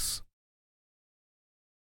box.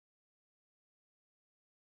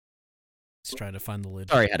 He's trying to find the lid.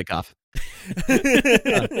 Sorry, I had a cough.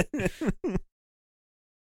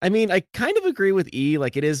 I mean, I kind of agree with E.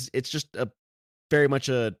 Like it's just very much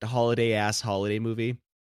a holiday movie.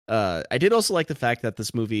 I did also like the fact that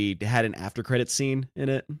this movie had an after credits scene in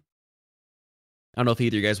it. I don't know if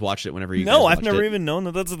either of you guys watched it whenever you No, guys I've never it. even known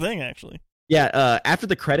that that's a thing, actually. Yeah, after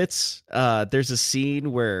the credits, there's a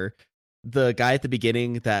scene where the guy at the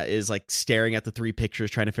beginning that is like staring at the 3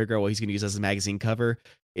 pictures trying to figure out what he's going to use as a magazine cover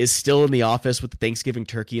is still in the office with the Thanksgiving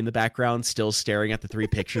turkey in the background, still staring at the 3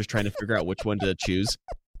 pictures trying to figure out which one to choose.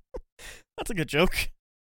 That's a good joke.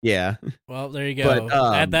 Yeah. Well, there you go.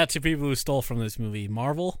 But, Add that to people who stole from this movie.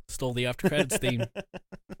 Marvel stole the after credits theme.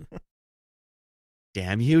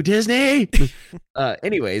 Damn you, Disney.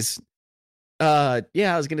 Anyways, yeah,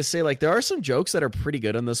 I was gonna say, like, there are some jokes that are pretty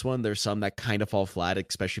good on this one. There's some that kind of fall flat,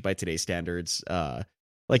 especially by today's standards.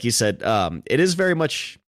 Like you said, it is very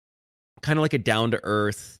much kind of like a down to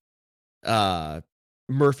earth,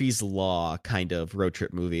 Murphy's Law kind of road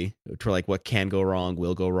trip movie, where like what can go wrong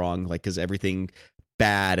will go wrong, like because everything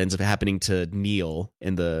bad ends up happening to Neil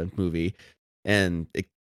in the movie, and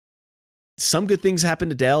some good things happen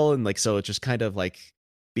to Dell, and like so it's just kind of like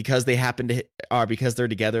because they happen to because they're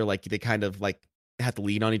together, like they kind of like have to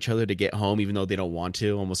lean on each other to get home, even though they don't want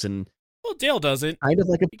to. Almost in Well, Dale doesn't. kind of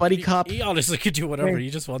like a buddy cop. He honestly could do whatever. Right. He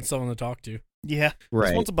just wants someone to talk to. Yeah. Right.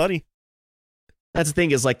 Just wants a buddy. That's the thing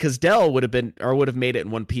is like because Dell would have made it in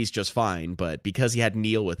one piece just fine, but because he had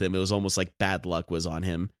Neil with him, it was almost like bad luck was on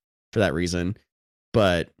him for that reason.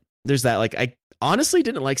 But there's that. Like I honestly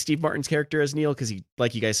didn't like Steve Martin's character as Neil because he,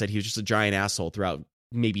 like you guys said, he was just a giant asshole throughout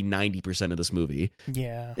maybe 90% of this movie.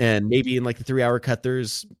 Yeah. And maybe in like the 3-hour cut,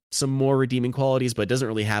 there's some more redeeming qualities, but it doesn't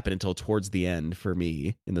really happen until towards the end for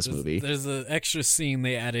me in this movie. There's an extra scene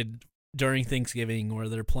they added during Thanksgiving where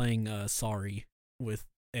they're playing Sorry with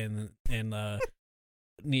and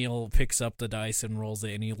Neil picks up the dice and rolls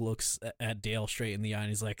it, and he looks at Dale straight in the eye and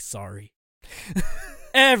he's like, "Sorry."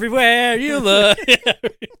 Everywhere you look.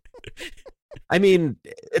 I mean,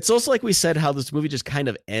 it's also like we said how this movie just kind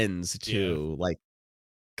of ends too, like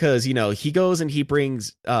because you know he goes and he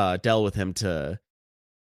brings Dell with him to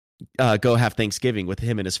go have Thanksgiving with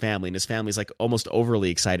him and his family's like almost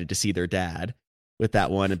overly excited to see their dad with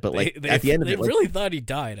that one, but like at the end of they it, like, really thought he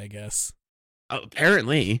died, I guess.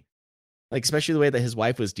 apparently, like especially the way that his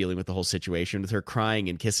wife was dealing with the whole situation with her crying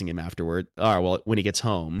and kissing him afterward. Well, when he gets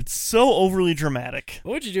home, It's so overly dramatic.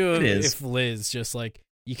 What would you do It is. if Liz just like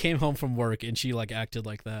you came home from work and she like acted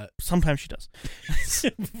like that? Sometimes she does.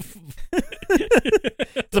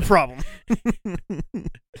 It's a problem.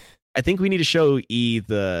 I think we need to show E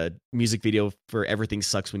the music video for Everything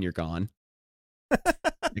Sucks When You're Gone.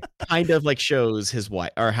 It kind of like shows his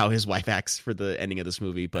wife or how his wife acts for the ending of this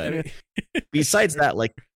movie, but besides that,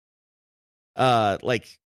 like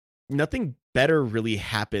nothing better really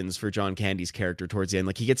happens for John Candy's character towards the end.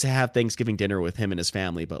 Like he gets to have Thanksgiving dinner with him and his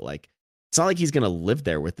family, but like it's not like he's gonna live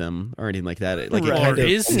there with them or anything like that. Like, it Right. kind Or of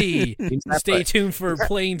is he? seems that, Stay but- tuned for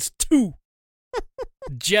Planes 2.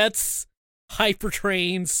 Jets,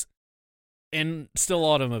 hypertrains, and still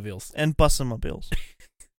automobiles. And bussomobiles.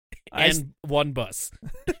 And one bus.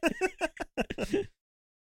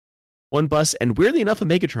 one bus, and weirdly enough, a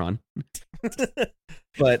Megatron.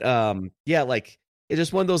 But yeah, like it's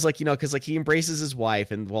just one of those, like, you know, because like he embraces his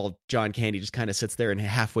wife, and while John Candy just kind of sits there and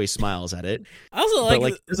halfway smiles at it. I also But like,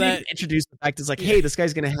 like doesn't that. even introduce the fact it's like, hey, this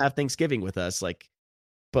guy's gonna have Thanksgiving with us, like,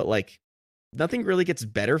 but like nothing really gets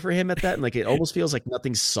better for him at that, and like it almost feels like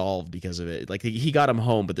nothing's solved because of it. Like he got him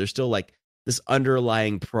home, but there's still like this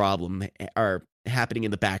underlying problem are happening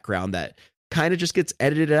in the background that kind of just gets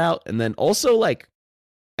edited out. And then also like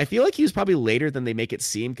I feel like he was probably later than they make it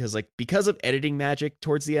seem, because of editing magic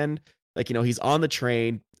towards the end, like, you know, he's on the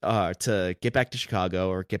train to get back to Chicago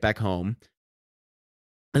or get back home.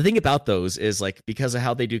 The thing about those is like because of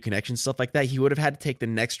how they do connections, stuff like that, he would have had to take the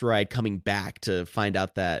next ride coming back to find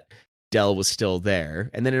out that Dell was still there,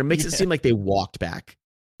 and then it makes it seem like they walked back.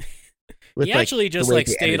 With, He like, actually the just way like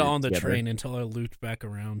they stayed edited on the together. train until I looped back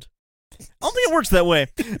around. I don't think it works that way.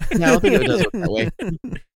 No, I don't think it does work that way.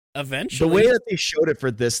 Eventually, The way that they showed it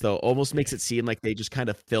for this, though, almost makes it seem like they just kind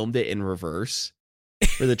of filmed it in reverse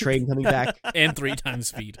for the train coming back. and 3 times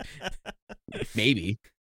speed. Maybe.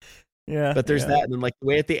 Yeah. But there's yeah. that. And then, like, the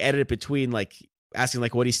way that they edit it between, like, asking,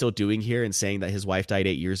 like, what he's still doing here and saying that his wife died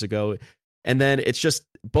 8 years ago. And then it's just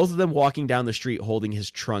both of them walking down the street holding his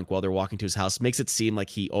trunk while they're walking to his house makes it seem like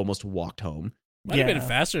he almost walked home. Might have been Yeah.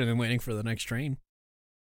 faster than waiting for the next train.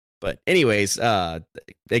 But anyways, I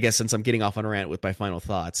guess since I'm getting off on a rant with my final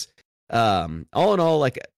thoughts, all in all,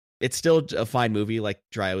 like, it's still a fine movie. Like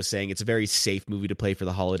Dry was saying, it's a very safe movie to play for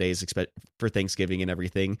the holidays, for Thanksgiving and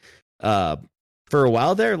everything. For a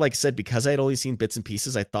while there, like I said, because I had only seen bits and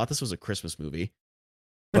pieces, I thought this was a Christmas movie.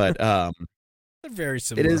 But They're very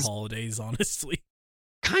similar is- holidays, honestly.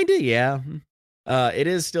 kind of, yeah. It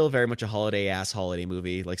is still very much a holiday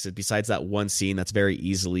movie. Like I said, besides that one scene that's very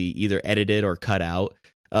easily either edited or cut out,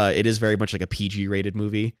 it is very much like a PG rated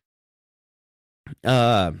movie.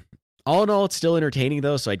 All in all, it's still entertaining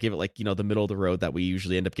though. So I'd give it like the middle of the road that we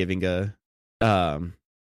usually end up giving a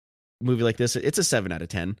movie like this. It's a 7 out of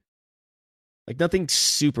 10. Like nothing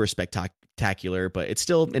super spectacular, but it's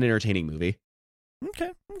still an entertaining movie.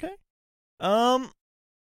 Okay.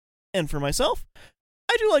 And for myself,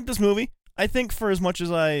 I do like this movie. I think for as much as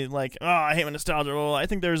I like, I hate my nostalgia. Well, I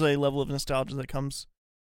think there's a level of nostalgia that comes,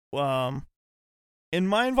 in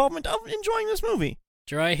my involvement of enjoying this movie.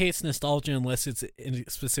 Jirai hates nostalgia unless it's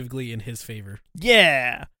specifically in his favor.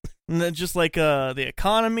 Yeah, and then just like the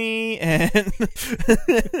economy and,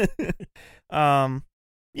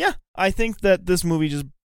 yeah, I think that this movie just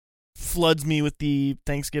floods me with the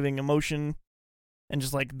Thanksgiving emotion and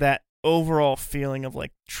just like that overall feeling of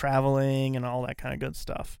like traveling and all that kind of good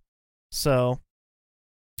stuff. So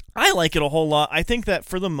I like it a whole lot. I think that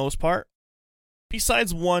for the most part,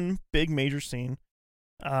 besides one big major scene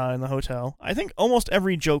in the hotel, I think almost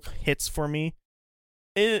every joke hits for me.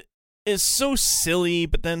 It is so silly,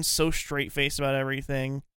 but then so straight-faced about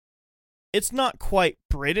everything. It's not quite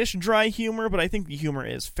British dry humor, but I think the humor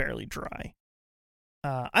is fairly dry.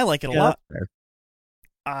 I like it a lot. Fair.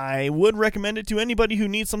 I would recommend it to anybody who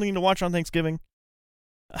needs something to watch on Thanksgiving.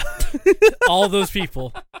 All those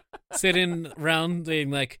people sitting around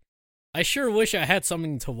being like, I sure wish I had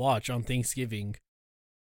something to watch on Thanksgiving.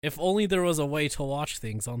 If only there was a way to watch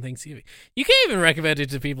things on Thanksgiving. You can't even recommend it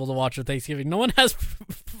to people to watch on Thanksgiving. No one has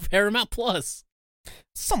Paramount Plus.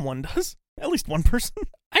 Someone does. At least one person.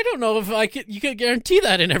 I don't know if you could guarantee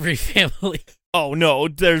that in every family. Oh, no.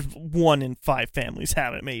 There's 1 in 5 families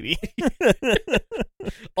have it, maybe.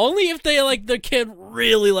 Only if they their kid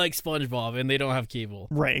really likes SpongeBob and they don't have cable.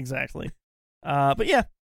 Right, exactly. But yeah,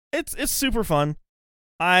 it's super fun.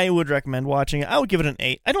 I would recommend watching it. I would give it an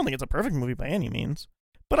 8. I don't think it's a perfect movie by any means,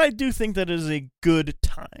 but I do think that it is a good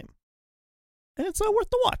time. And it's worth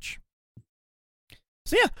the watch.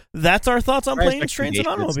 So yeah, that's our thoughts on planes, trains, and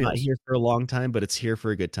automobiles. It's not here for a long time, but it's here for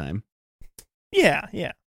a good time. Yeah.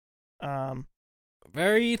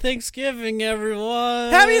 Merry Thanksgiving,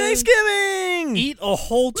 everyone! Happy Thanksgiving! Eat a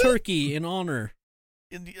whole turkey in honor.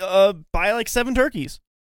 Buy like 7 turkeys.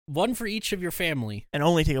 1 for each of your family. And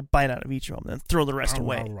only take a bite out of each of them, then throw the rest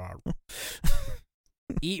away.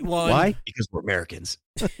 Eat one. Why? Because we're Americans.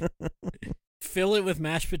 Fill it with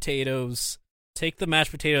mashed potatoes. Take the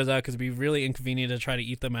mashed potatoes out because it'd be really inconvenient to try to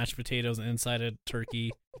eat the mashed potatoes inside a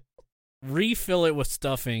turkey. Refill it with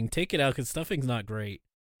stuffing. Take it out because stuffing's not great.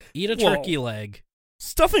 Eat a turkey leg.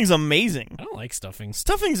 Stuffing's amazing. I don't like stuffing.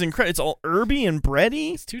 Stuffing's incredible. It's all herby and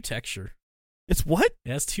bready. It's too texture. It's what?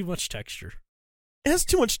 It has too much texture. It has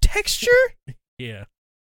too much texture? Yeah.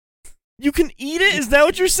 You can eat it? Is that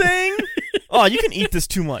what you're saying? Oh, you can eat this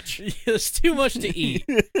too much. There's too much to eat.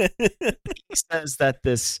 He says that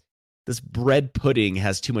this bread pudding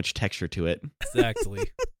has too much texture to it.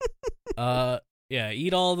 Exactly. Yeah,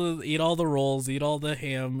 eat all the rolls, eat all the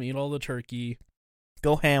ham, eat all the turkey.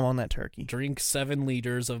 Go ham on that turkey. Drink 7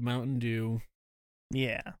 liters of Mountain Dew.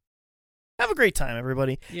 Yeah. Have a great time,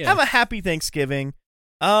 everybody. Yeah. Have a happy Thanksgiving.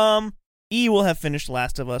 E will have finished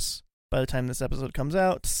Last of Us by the time this episode comes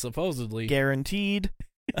out. Supposedly. Guaranteed.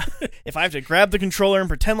 If I have to grab the controller and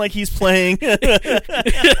pretend like he's playing.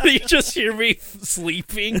 You just hear me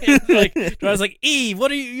sleeping. I was like, E, what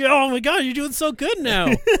are you? Oh my god, you're doing so good now.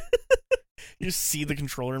 You just see the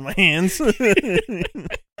controller in my hands.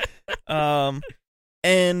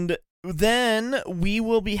 And then we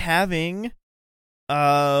will be having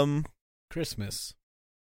Christmas.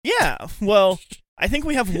 Yeah, well, I think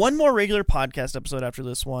we have one more regular podcast episode after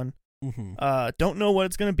this one. Mm-hmm. Don't know what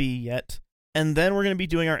it's going to be yet. And then we're going to be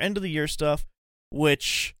doing our end of the year stuff,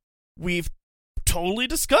 which we've totally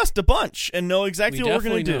discussed a bunch and know exactly what we're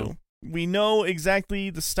going to do. We know exactly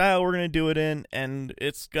the style we're going to do it in, and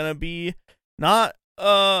it's going to be not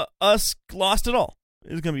us lost at all.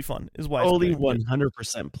 It's going to be fun. Is why Only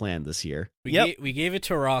 100% planned this year. We gave it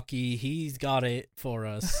to Rocky. He's got it for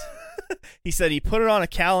us. He said he put it on a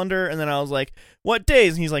calendar, and then I was like, what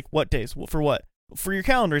days? And he's like, what days? For what? For your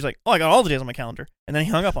calendar. He's like, oh, I got all the days on my calendar. And then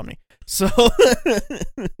he hung up on me. So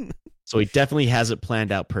he definitely has it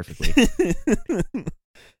planned out perfectly.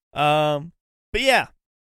 But yeah,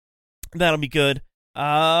 that'll be good.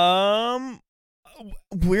 We're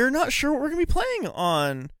not sure what we're going to be playing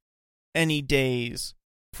on any days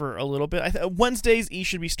for a little bit. Wednesdays, E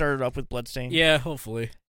should be started up with Bloodstained. Yeah,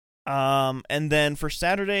 hopefully. And then for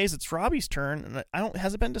Saturdays, it's Robbie's turn. And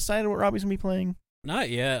has it been decided what Robbie's gonna be playing? Not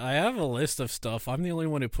yet. I have a list of stuff. I'm the only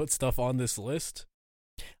one who put stuff on this list.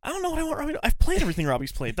 I don't know what I want Robbie to. I've played everything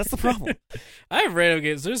Robbie's played. That's the problem. I have random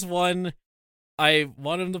games. There's one I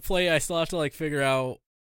want him to play. I still have to figure out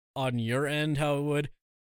on your end how it would.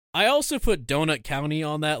 I also put Donut County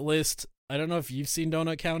on that list. I don't know if you've seen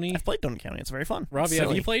Donut County. I've played Donut County. It's very fun. Robbie, It's have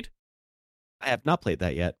silly. you played? I have not played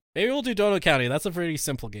that yet. Maybe we'll do Donut County. That's a pretty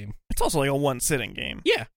simple game. It's also like a one-sitting game.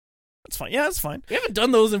 Yeah. That's fine. Yeah, that's fine. We haven't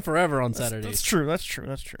done those in forever on Saturdays. That's true. That's true.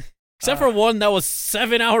 That's true. Except for one that was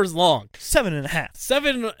 7 hours long. 7.5.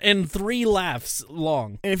 7 and 3 laughs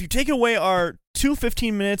long. And if you take away our 2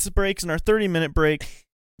 15-minute breaks and our 30-minute break,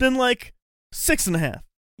 then like 6.5.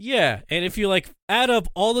 Yeah, and if you like add up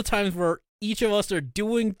all the times where each of us are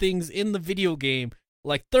doing things in the video game,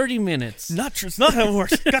 like 30 minutes. Not true. It's not how it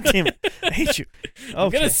works. God damn it. I hate you. I'm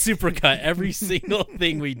Okay. gonna supercut every single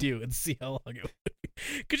thing we do and see how long it would be.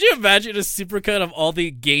 Could you imagine a supercut of all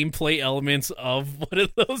the gameplay elements of one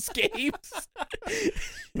of those games? It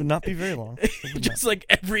would not be very long. It would Just like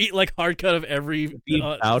every like hard cut of every Be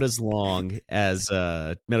about as long as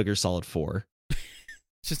Metal Gear Solid 4.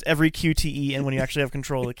 just every QTE and when you actually have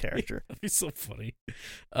control of the character. That'd be so funny.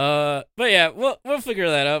 But yeah, we'll figure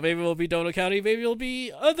that out. Maybe it'll be Donut County. Maybe it'll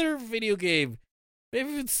be other video game.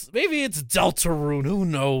 Maybe it's Deltarune. Who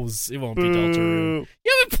knows? It won't be Deltarune. Boo.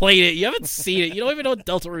 You haven't played it. You haven't seen it. You don't even know what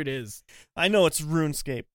Deltarune is. I know it's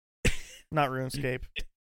RuneScape. Not RuneScape.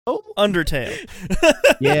 Oh, Undertale.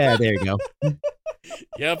 yeah, there you go.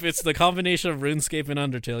 Yep, it's the combination of RuneScape and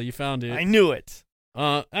Undertale. You found it. I knew it.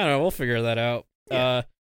 I don't know. We'll figure that out. Yeah.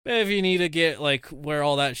 If you need to get like where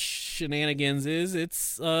all that shenanigans is,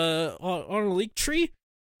 it's on a leak tree,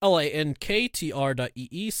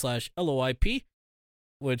 linktr.ee/LOIP,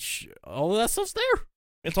 which all of that stuff's there.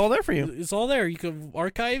 It's all there for you. It's all there. You can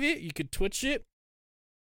archive it. You could Twitch it.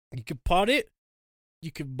 You could pod it.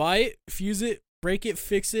 You could buy it, fuse it, break it,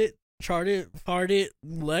 fix it, chart it, part it,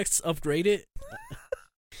 Lex, upgrade it.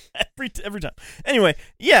 Every time. Anyway,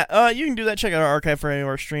 yeah, you can do that. Check out our archive for any of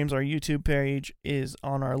our streams. Our YouTube page is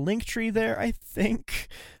on our link tree there, I think.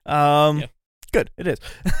 Yeah. Good, it is.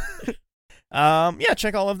 Yeah,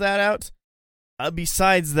 check all of that out.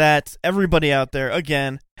 Besides that, everybody out there,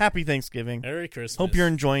 again, happy Thanksgiving. Merry Christmas. Hope you're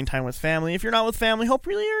enjoying time with family. If you're not with family, hope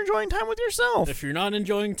really you're enjoying time with yourself. If you're not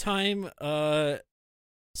enjoying time,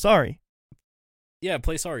 Sorry. yeah,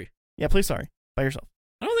 play Sorry. Yeah, play Sorry by yourself.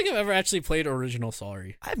 I don't think I've ever actually played original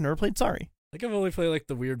Sorry. I've never played Sorry. I think I've only played like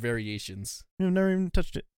the weird variations, I've never even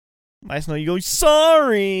touched it. I just know you go,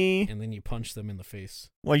 sorry. and then you punch them in the face.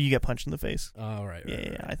 Well, you get punched in the face. Oh, right.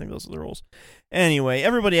 Yeah, I think those are the rules. Anyway,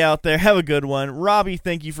 everybody out there, have a good one. Robbie,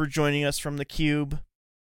 thank you for joining us from the Cube.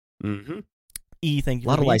 Mm-hmm. E, thank you. A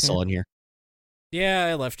lot for of being Lysol in here. Yeah,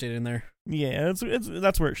 I left it in there. here. Yeah,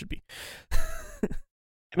 that's where it should be.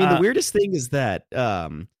 I mean, the weirdest thing is that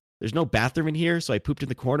there's no bathroom in here, so I pooped in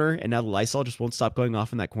the corner, and now the Lysol just won't stop going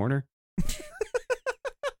off in that corner.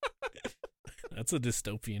 That's a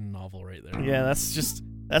dystopian novel right there. Yeah, that's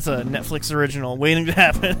a Netflix original waiting to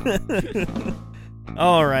happen.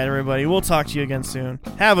 All right, everybody, we'll talk to you again soon.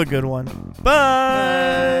 Have a good one.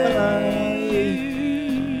 Bye. Bye.